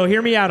right, so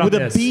hear me out on with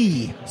this. With a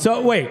B.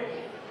 So wait.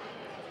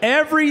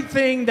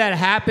 Everything that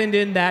happened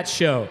in that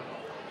show,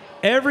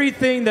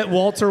 everything that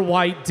Walter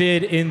White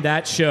did in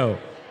that show,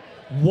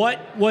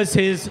 what was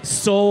his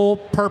sole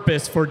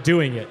purpose for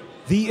doing it?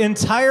 The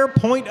entire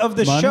point of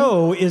the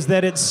show is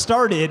that it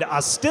started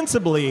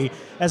ostensibly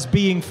as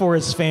being for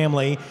his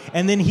family,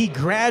 and then he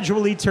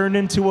gradually turned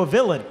into a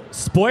villain.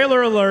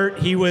 Spoiler alert,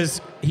 he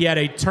had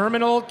a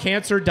terminal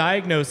cancer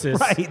diagnosis.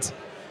 Right.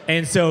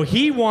 And so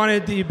he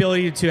wanted the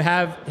ability to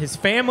have his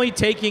family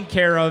taken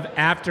care of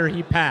after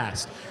he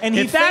passed. And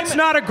if that's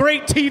not a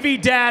great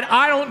TV dad,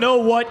 I don't know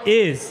what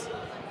is.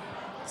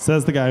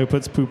 Says the guy who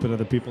puts poop in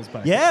other people's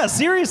backs. Yeah,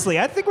 seriously.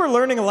 I think we're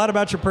learning a lot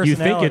about your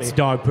personality. You think it's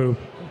dog poop.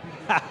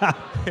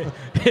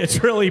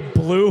 It's really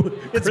blue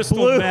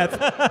crystal meth.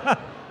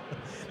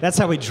 That's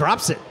how he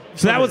drops it.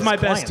 So that was my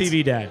best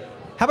TV dad.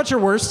 How about your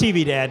worst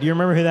TV dad? Do you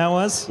remember who that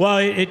was? Well,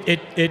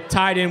 it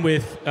tied in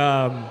with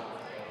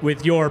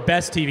your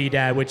best TV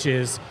dad, which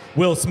is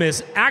Will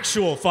Smith's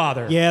actual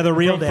father. Yeah, the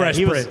real dad.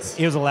 Fresh Prince.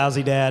 He was a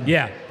lousy dad.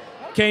 Yeah.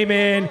 Came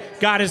in,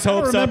 got his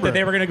hopes up that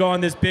they were going to go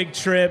on this big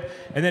trip,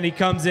 and then he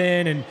comes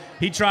in and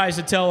he tries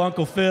to tell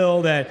Uncle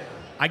Phil that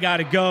I got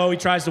to go. He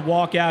tries to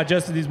walk out.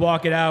 Just as he's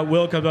walking out,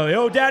 Will comes up,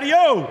 "Yo, Daddy,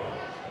 yo,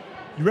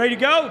 you ready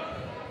to go?"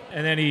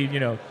 And then he,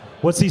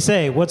 What's he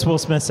say? What's Will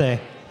Smith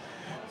say?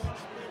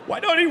 "Why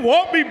don't he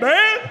want me,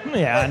 man?"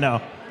 Yeah, I know.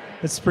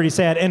 It's pretty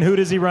sad. And who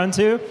does he run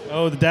to?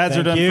 Oh, the dads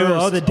are done first.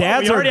 Oh, the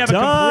dads are have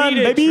done,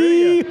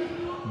 baby.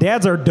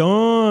 Dads are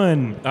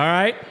done. All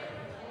right.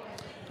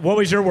 What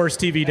was your worst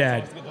TV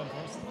dad?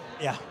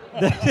 Yeah.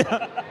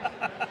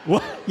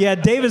 Yeah,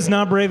 Dave is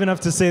not brave enough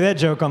to say that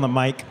joke on the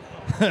mic.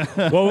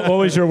 What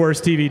was your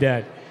worst TV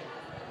dad?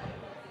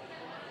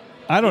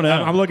 I don't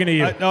know. I'm looking at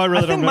you. I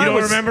really don't remember. You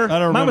don't remember? I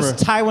don't remember. Mine was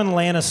Tywin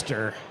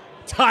Lannister.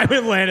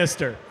 Tywin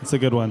Lannister. That's a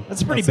good one.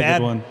 That's a pretty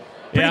bad one.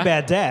 Pretty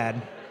bad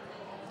dad.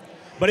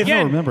 But again, I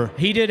don't remember.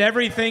 He did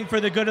everything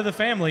for the good of the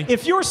family.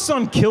 If your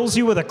son kills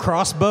you with a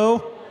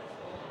crossbow,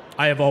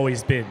 I have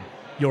always been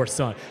your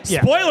son.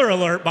 Yeah. Spoiler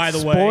alert, by the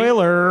way.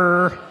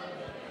 Spoiler.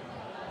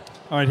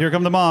 All right, here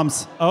come the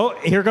moms. Oh,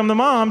 here come the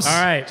moms. All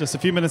right. Just a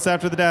few minutes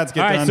after the dads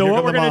get All right, done. so here what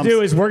come we're the going to moms.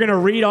 do is we're going to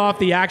read off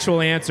the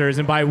actual answers,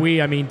 and by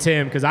we, I mean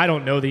Tim, because I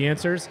don't know the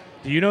answers.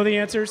 Do you know the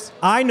answers?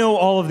 I know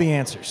all of the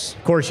answers.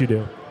 Of course you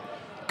do.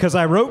 Because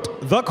I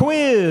wrote the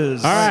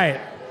quiz. All right.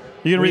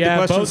 You can read the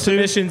both questions too?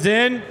 submissions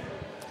in.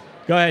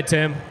 Go ahead,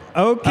 Tim.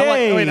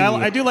 Okay.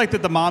 I do like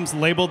that the moms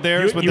labeled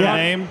theirs with their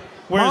name,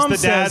 whereas Mom the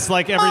dads, says,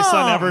 like every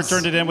son ever "Moms."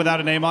 turned it in without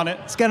a name on it.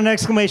 It's got an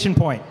exclamation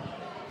point.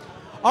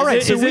 All right,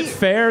 Is it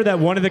fair that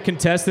one of the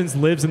contestants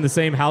lives in the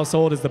same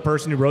household as the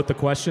person who wrote the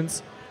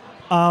questions?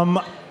 I'm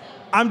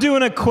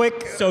doing a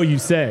quick So you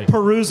say.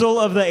 perusal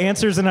of the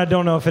answers, and I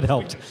don't know if it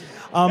helped.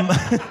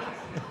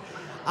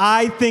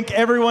 I think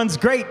everyone's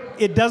great.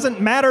 It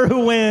doesn't matter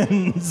who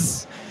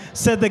wins,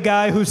 said the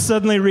guy who's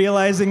suddenly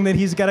realizing that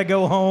he's got to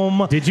go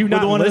home. Did you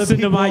not with one listen of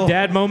the to my people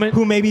dad moment?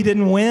 Who maybe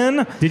didn't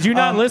win? Did you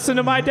not listen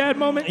to my dad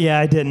moment? Yeah,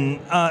 I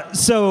didn't.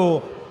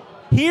 So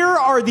here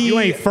are the You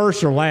ain't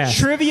first or last.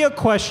 trivia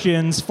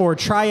questions for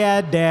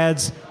Triad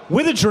Dads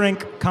with a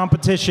Drink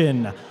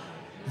competition.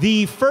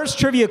 The first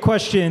trivia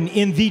question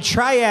in the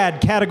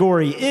Triad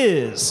category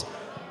is,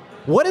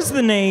 what is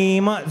the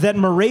name that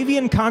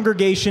Moravian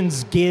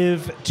congregations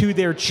give to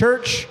their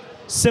church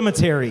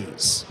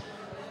cemeteries?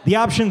 The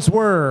options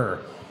were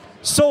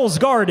Soul's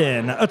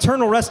Garden,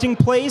 Eternal Resting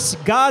Place,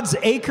 God's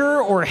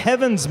Acre, or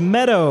Heaven's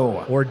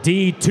Meadow. Or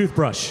D,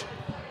 toothbrush.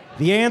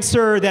 The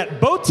answer that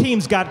both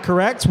teams got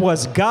correct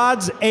was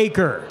God's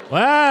Acre.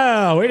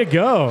 Wow, way to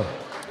go.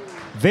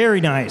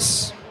 Very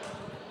nice.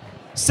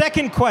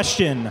 Second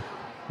question.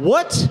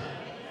 What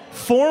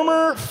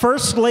former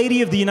First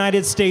Lady of the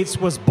United States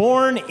was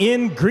born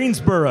in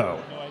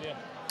Greensboro? No idea.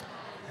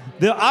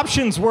 The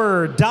options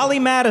were Dolly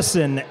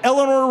Madison,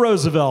 Eleanor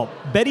Roosevelt,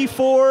 Betty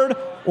Ford,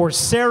 or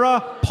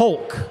Sarah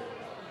Polk.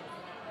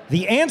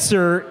 The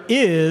answer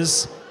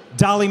is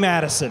Dolly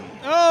Madison.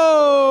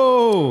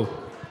 Oh!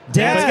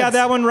 Dad's got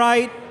that one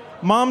right.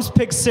 Mom's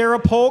picked Sarah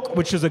Polk,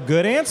 which is a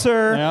good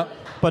answer, Yep.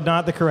 but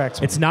not the correct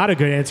one. It's not a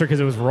good answer because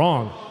it was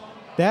wrong.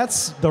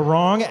 That's the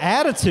wrong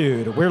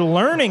attitude. We're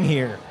learning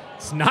here.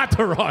 It's not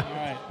the wrong.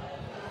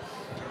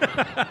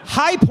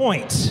 High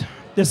Point.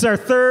 This is our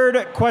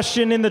third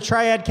question in the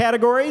Triad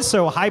category,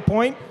 so High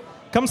Point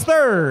comes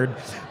third.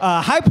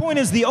 High Point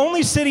is the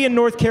only city in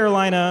North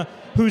Carolina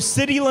whose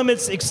city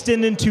limits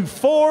extend into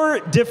 4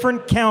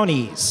 different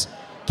counties.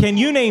 Can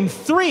you name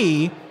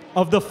 3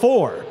 of the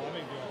 4?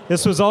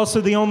 This was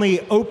also the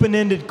only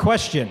open-ended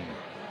question.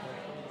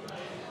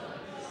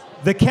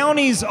 The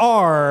counties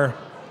are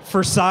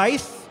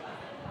Forsyth,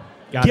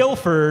 Got it.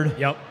 Guilford,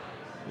 Yep.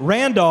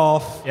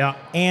 Randolph, Yeah.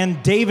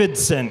 and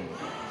Davidson.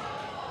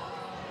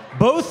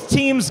 Both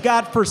teams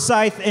got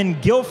Forsyth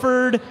and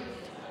Guilford.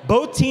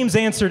 Both teams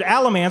answered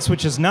Alamance,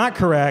 which is not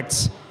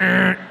correct.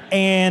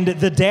 And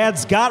the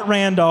dads got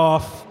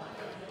Randolph.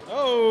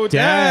 Oh,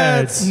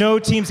 Dads. No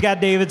teams got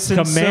Davidson.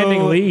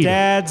 Commanding lead.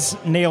 Dads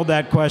nailed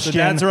that question. The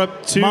dads are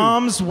up 2.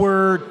 Moms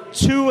were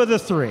 2 of the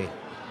 3.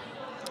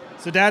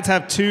 So dads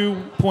have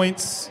 2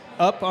 points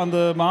up on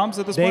the moms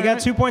at this They point? got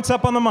right? 2 points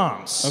up on the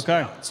moms.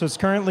 Okay. So it's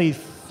currently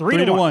 3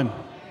 3 to 1. 1.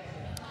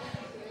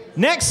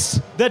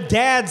 Next, the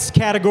dads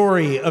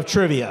category of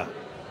trivia.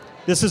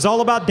 This is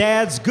all about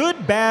dads,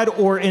 good, bad,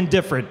 or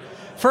indifferent.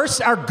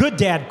 First, our good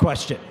dad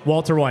question.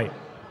 Walter White.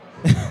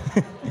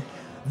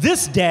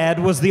 This dad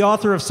was the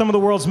author of some of the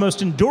world's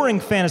most enduring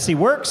fantasy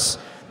works,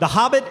 The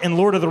Hobbit and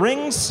Lord of the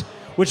Rings,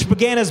 which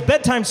began as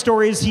bedtime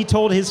stories he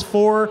told his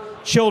 4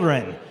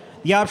 children.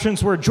 The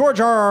options were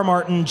George R.R.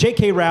 Martin,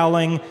 J.K.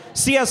 Rowling,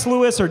 C.S.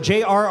 Lewis, or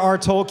J.R.R.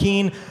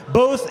 Tolkien.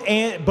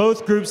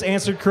 Both groups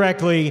answered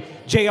correctly,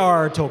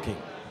 J.R.R. Tolkien.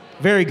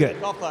 Very good.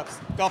 Golf claps.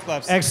 Golf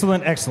claps.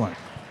 Excellent, excellent.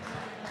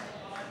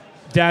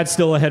 Dad's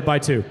still ahead by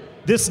 2.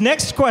 This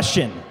next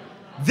question.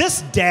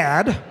 This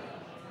dad,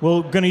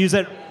 we're going to use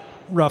that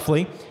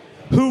roughly,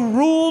 who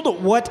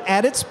ruled what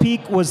at its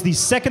peak was the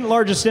second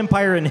largest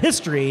empire in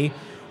history,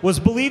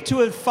 was believed to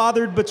have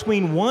fathered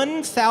between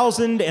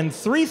 1,000 and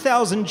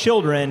 3,000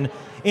 children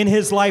in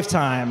his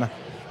lifetime.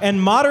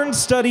 And modern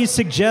studies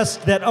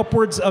suggest that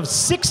upwards of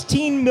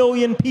 16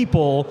 million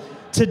people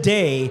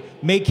today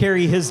may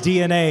carry his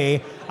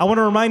DNA. I want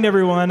to remind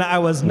everyone I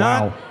was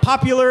not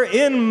popular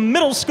in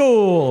middle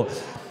school.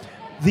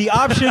 The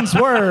options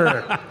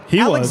were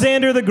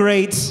Alexander the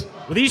Great.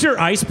 Were these your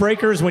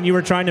icebreakers when you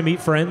were trying to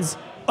meet friends?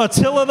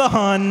 Attila the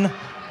Hun,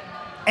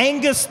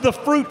 Angus the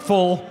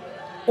Fruitful,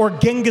 or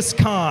Genghis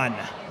Khan?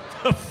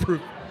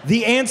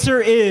 The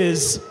answer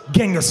is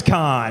Genghis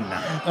Khan.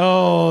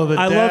 Oh,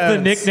 I love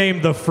the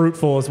nickname The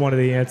Fruitful is one of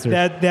the answers.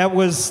 That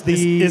was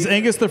the... Is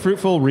Angus the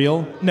Fruitful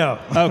real? No.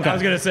 Okay. I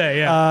was going to say,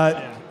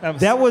 yeah.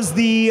 That was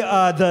the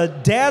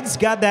dads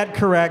got that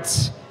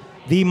correct.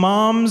 The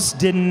moms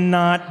did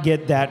not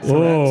get that correct.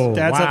 Whoa,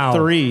 Dad's wow. up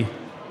 3.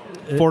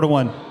 4 to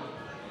 1.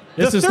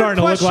 This The is third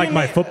starting to look like question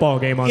my football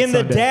game on in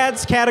Sunday. the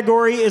dads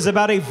category is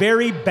about a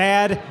very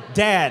bad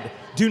dad.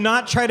 Do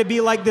not try to be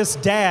like this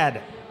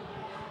dad.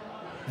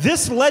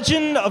 This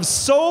legend of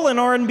soul and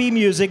R&B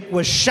music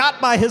was shot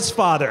by his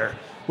father,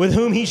 with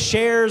whom he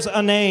shares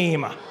a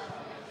name.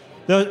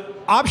 The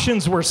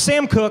options were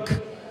Sam Cooke,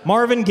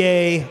 Marvin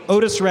Gaye,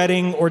 Otis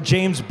Redding, or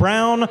James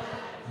Brown.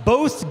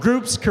 Both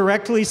groups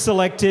correctly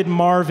selected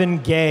Marvin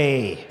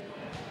Gaye.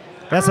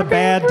 That's a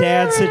bad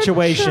dad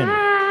situation.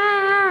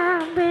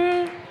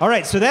 All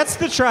right, so that's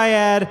the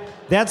triad.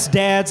 That's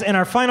dads. And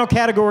our final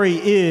category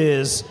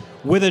is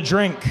with a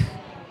drink.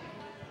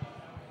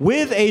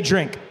 With a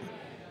drink.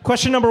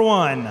 Question number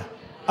 1.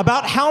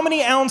 About how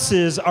many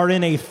ounces are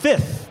in a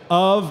fifth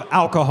of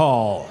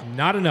alcohol?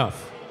 Not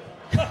enough.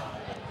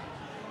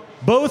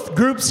 Both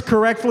groups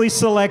correctly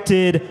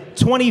selected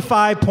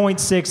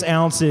 25.6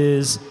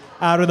 ounces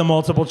out of the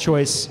multiple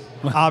choice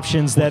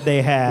options that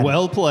they had.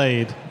 Well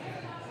played.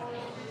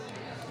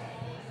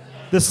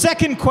 The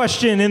second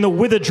question in the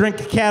with a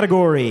drink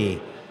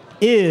category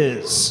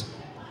is,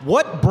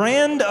 what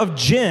brand of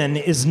gin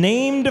is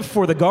named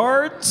for the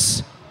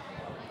guards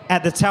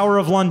at the Tower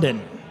of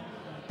London?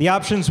 The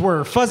options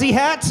were Fuzzy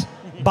Hat,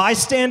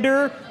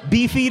 Bystander,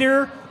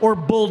 Beefeater, or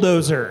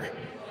Bulldozer.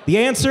 The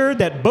answer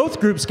that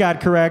both groups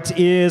got correct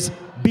is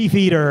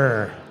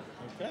Beefeater.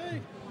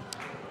 Okay.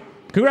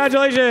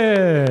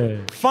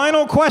 Congratulations.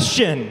 Final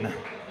question.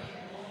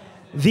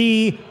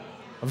 The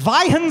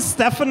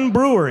Weihenstephan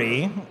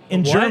Brewery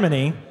in What?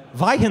 Germany.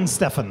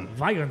 Weihenstephan.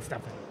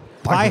 Weihenstephan.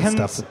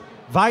 Weihenstephan.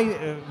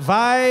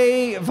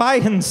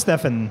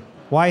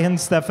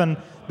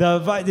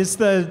 It's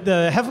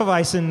the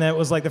Hefeweizen that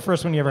was like the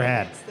first one you ever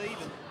had.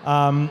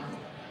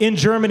 In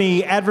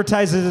Germany,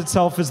 advertises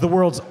itself as the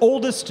world's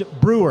oldest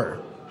brewer.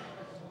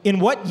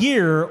 In what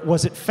year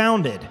was it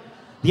founded?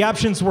 The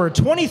options were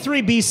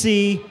 23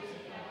 BC,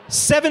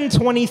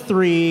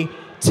 723,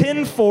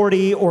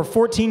 1040, or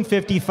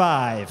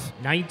 1455.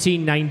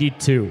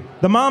 1992.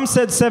 The mom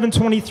said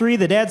 723.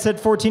 The dad said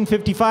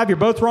 1455. You're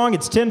both wrong.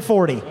 It's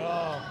 1040.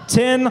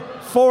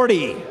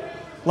 1040,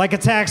 like a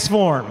tax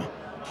form.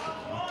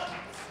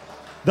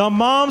 The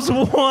moms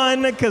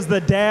won because the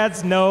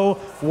dads know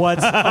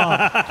what's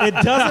up. It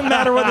doesn't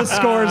matter what the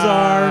scores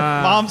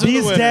are. Moms are the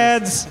These winners.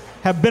 dads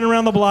have been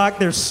around the block.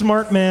 They're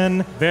smart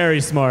men.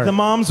 Very smart. The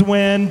moms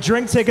win.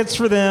 Drink tickets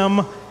for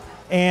them.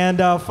 And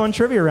fun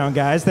trivia round,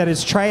 guys. That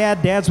is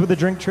Triad Dads with a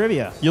Drink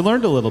trivia. You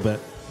learned a little bit.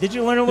 Did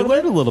you learn a You little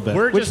learned bit? a little bit.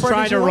 We're Which just part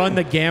trying did you to run learn?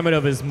 the gamut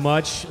of as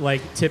much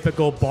like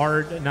typical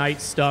bar night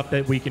stuff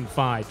that we can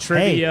find.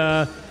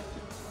 Trivia,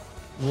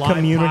 live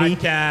Community.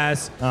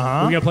 podcasts.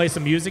 Uh-huh. We're going to play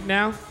some music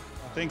now.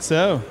 I think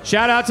so.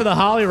 Shout out to the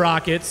Holly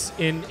Rockets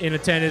in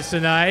attendance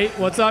tonight.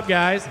 What's up,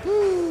 guys?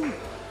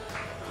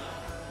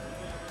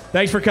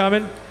 Thanks for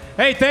coming.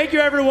 Hey, thank you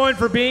everyone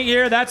for being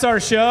here. That's our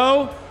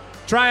show.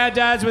 Triad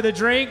Dads with a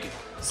Drink.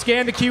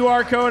 Scan the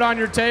QR code on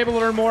your table to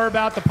learn more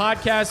about the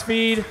podcast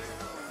feed.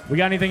 We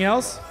got anything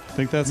else? I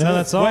think that's No, it.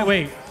 that's all.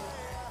 Wait.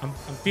 I'm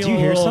feeling you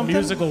hear a little something?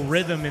 musical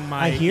rhythm in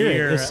my I hear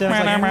ear. it. It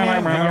sounds like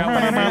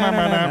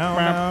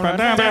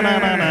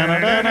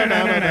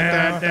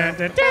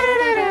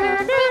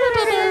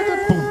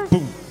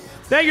Boom.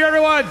 Thank you,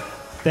 everyone.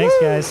 Thanks,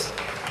 guys.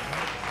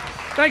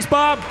 Thanks,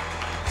 Bob. I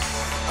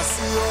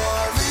see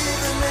you're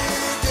leaving me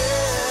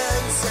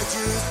again. Said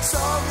you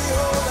saw me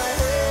hold a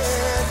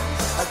hand.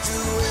 I do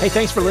Hey,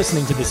 thanks for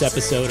listening to this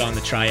episode on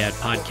the Triad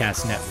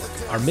Podcast Network.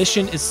 Our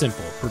mission is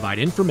simple: provide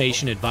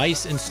information,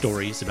 advice, and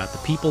stories about the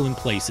people and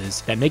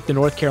places that make the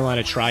North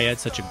Carolina Triad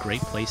such a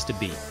great place to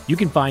be. You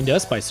can find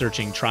us by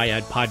searching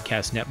Triad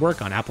Podcast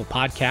Network on Apple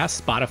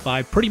Podcasts,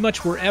 Spotify, pretty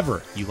much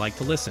wherever you like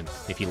to listen.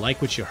 If you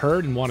like what you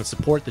heard and want to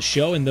support the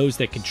show and those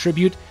that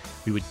contribute,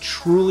 we would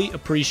truly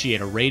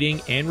appreciate a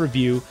rating and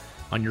review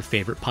on your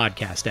favorite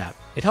podcast app.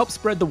 It helps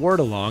spread the word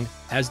along,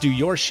 as do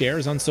your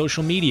shares on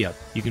social media.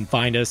 You can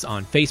find us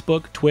on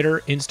Facebook, Twitter,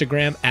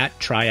 Instagram at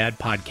Triad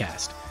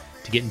Podcast.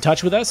 To get in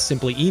touch with us,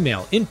 simply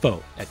email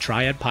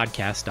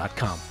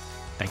info@triadpodcast.com.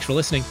 Thanks for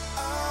listening.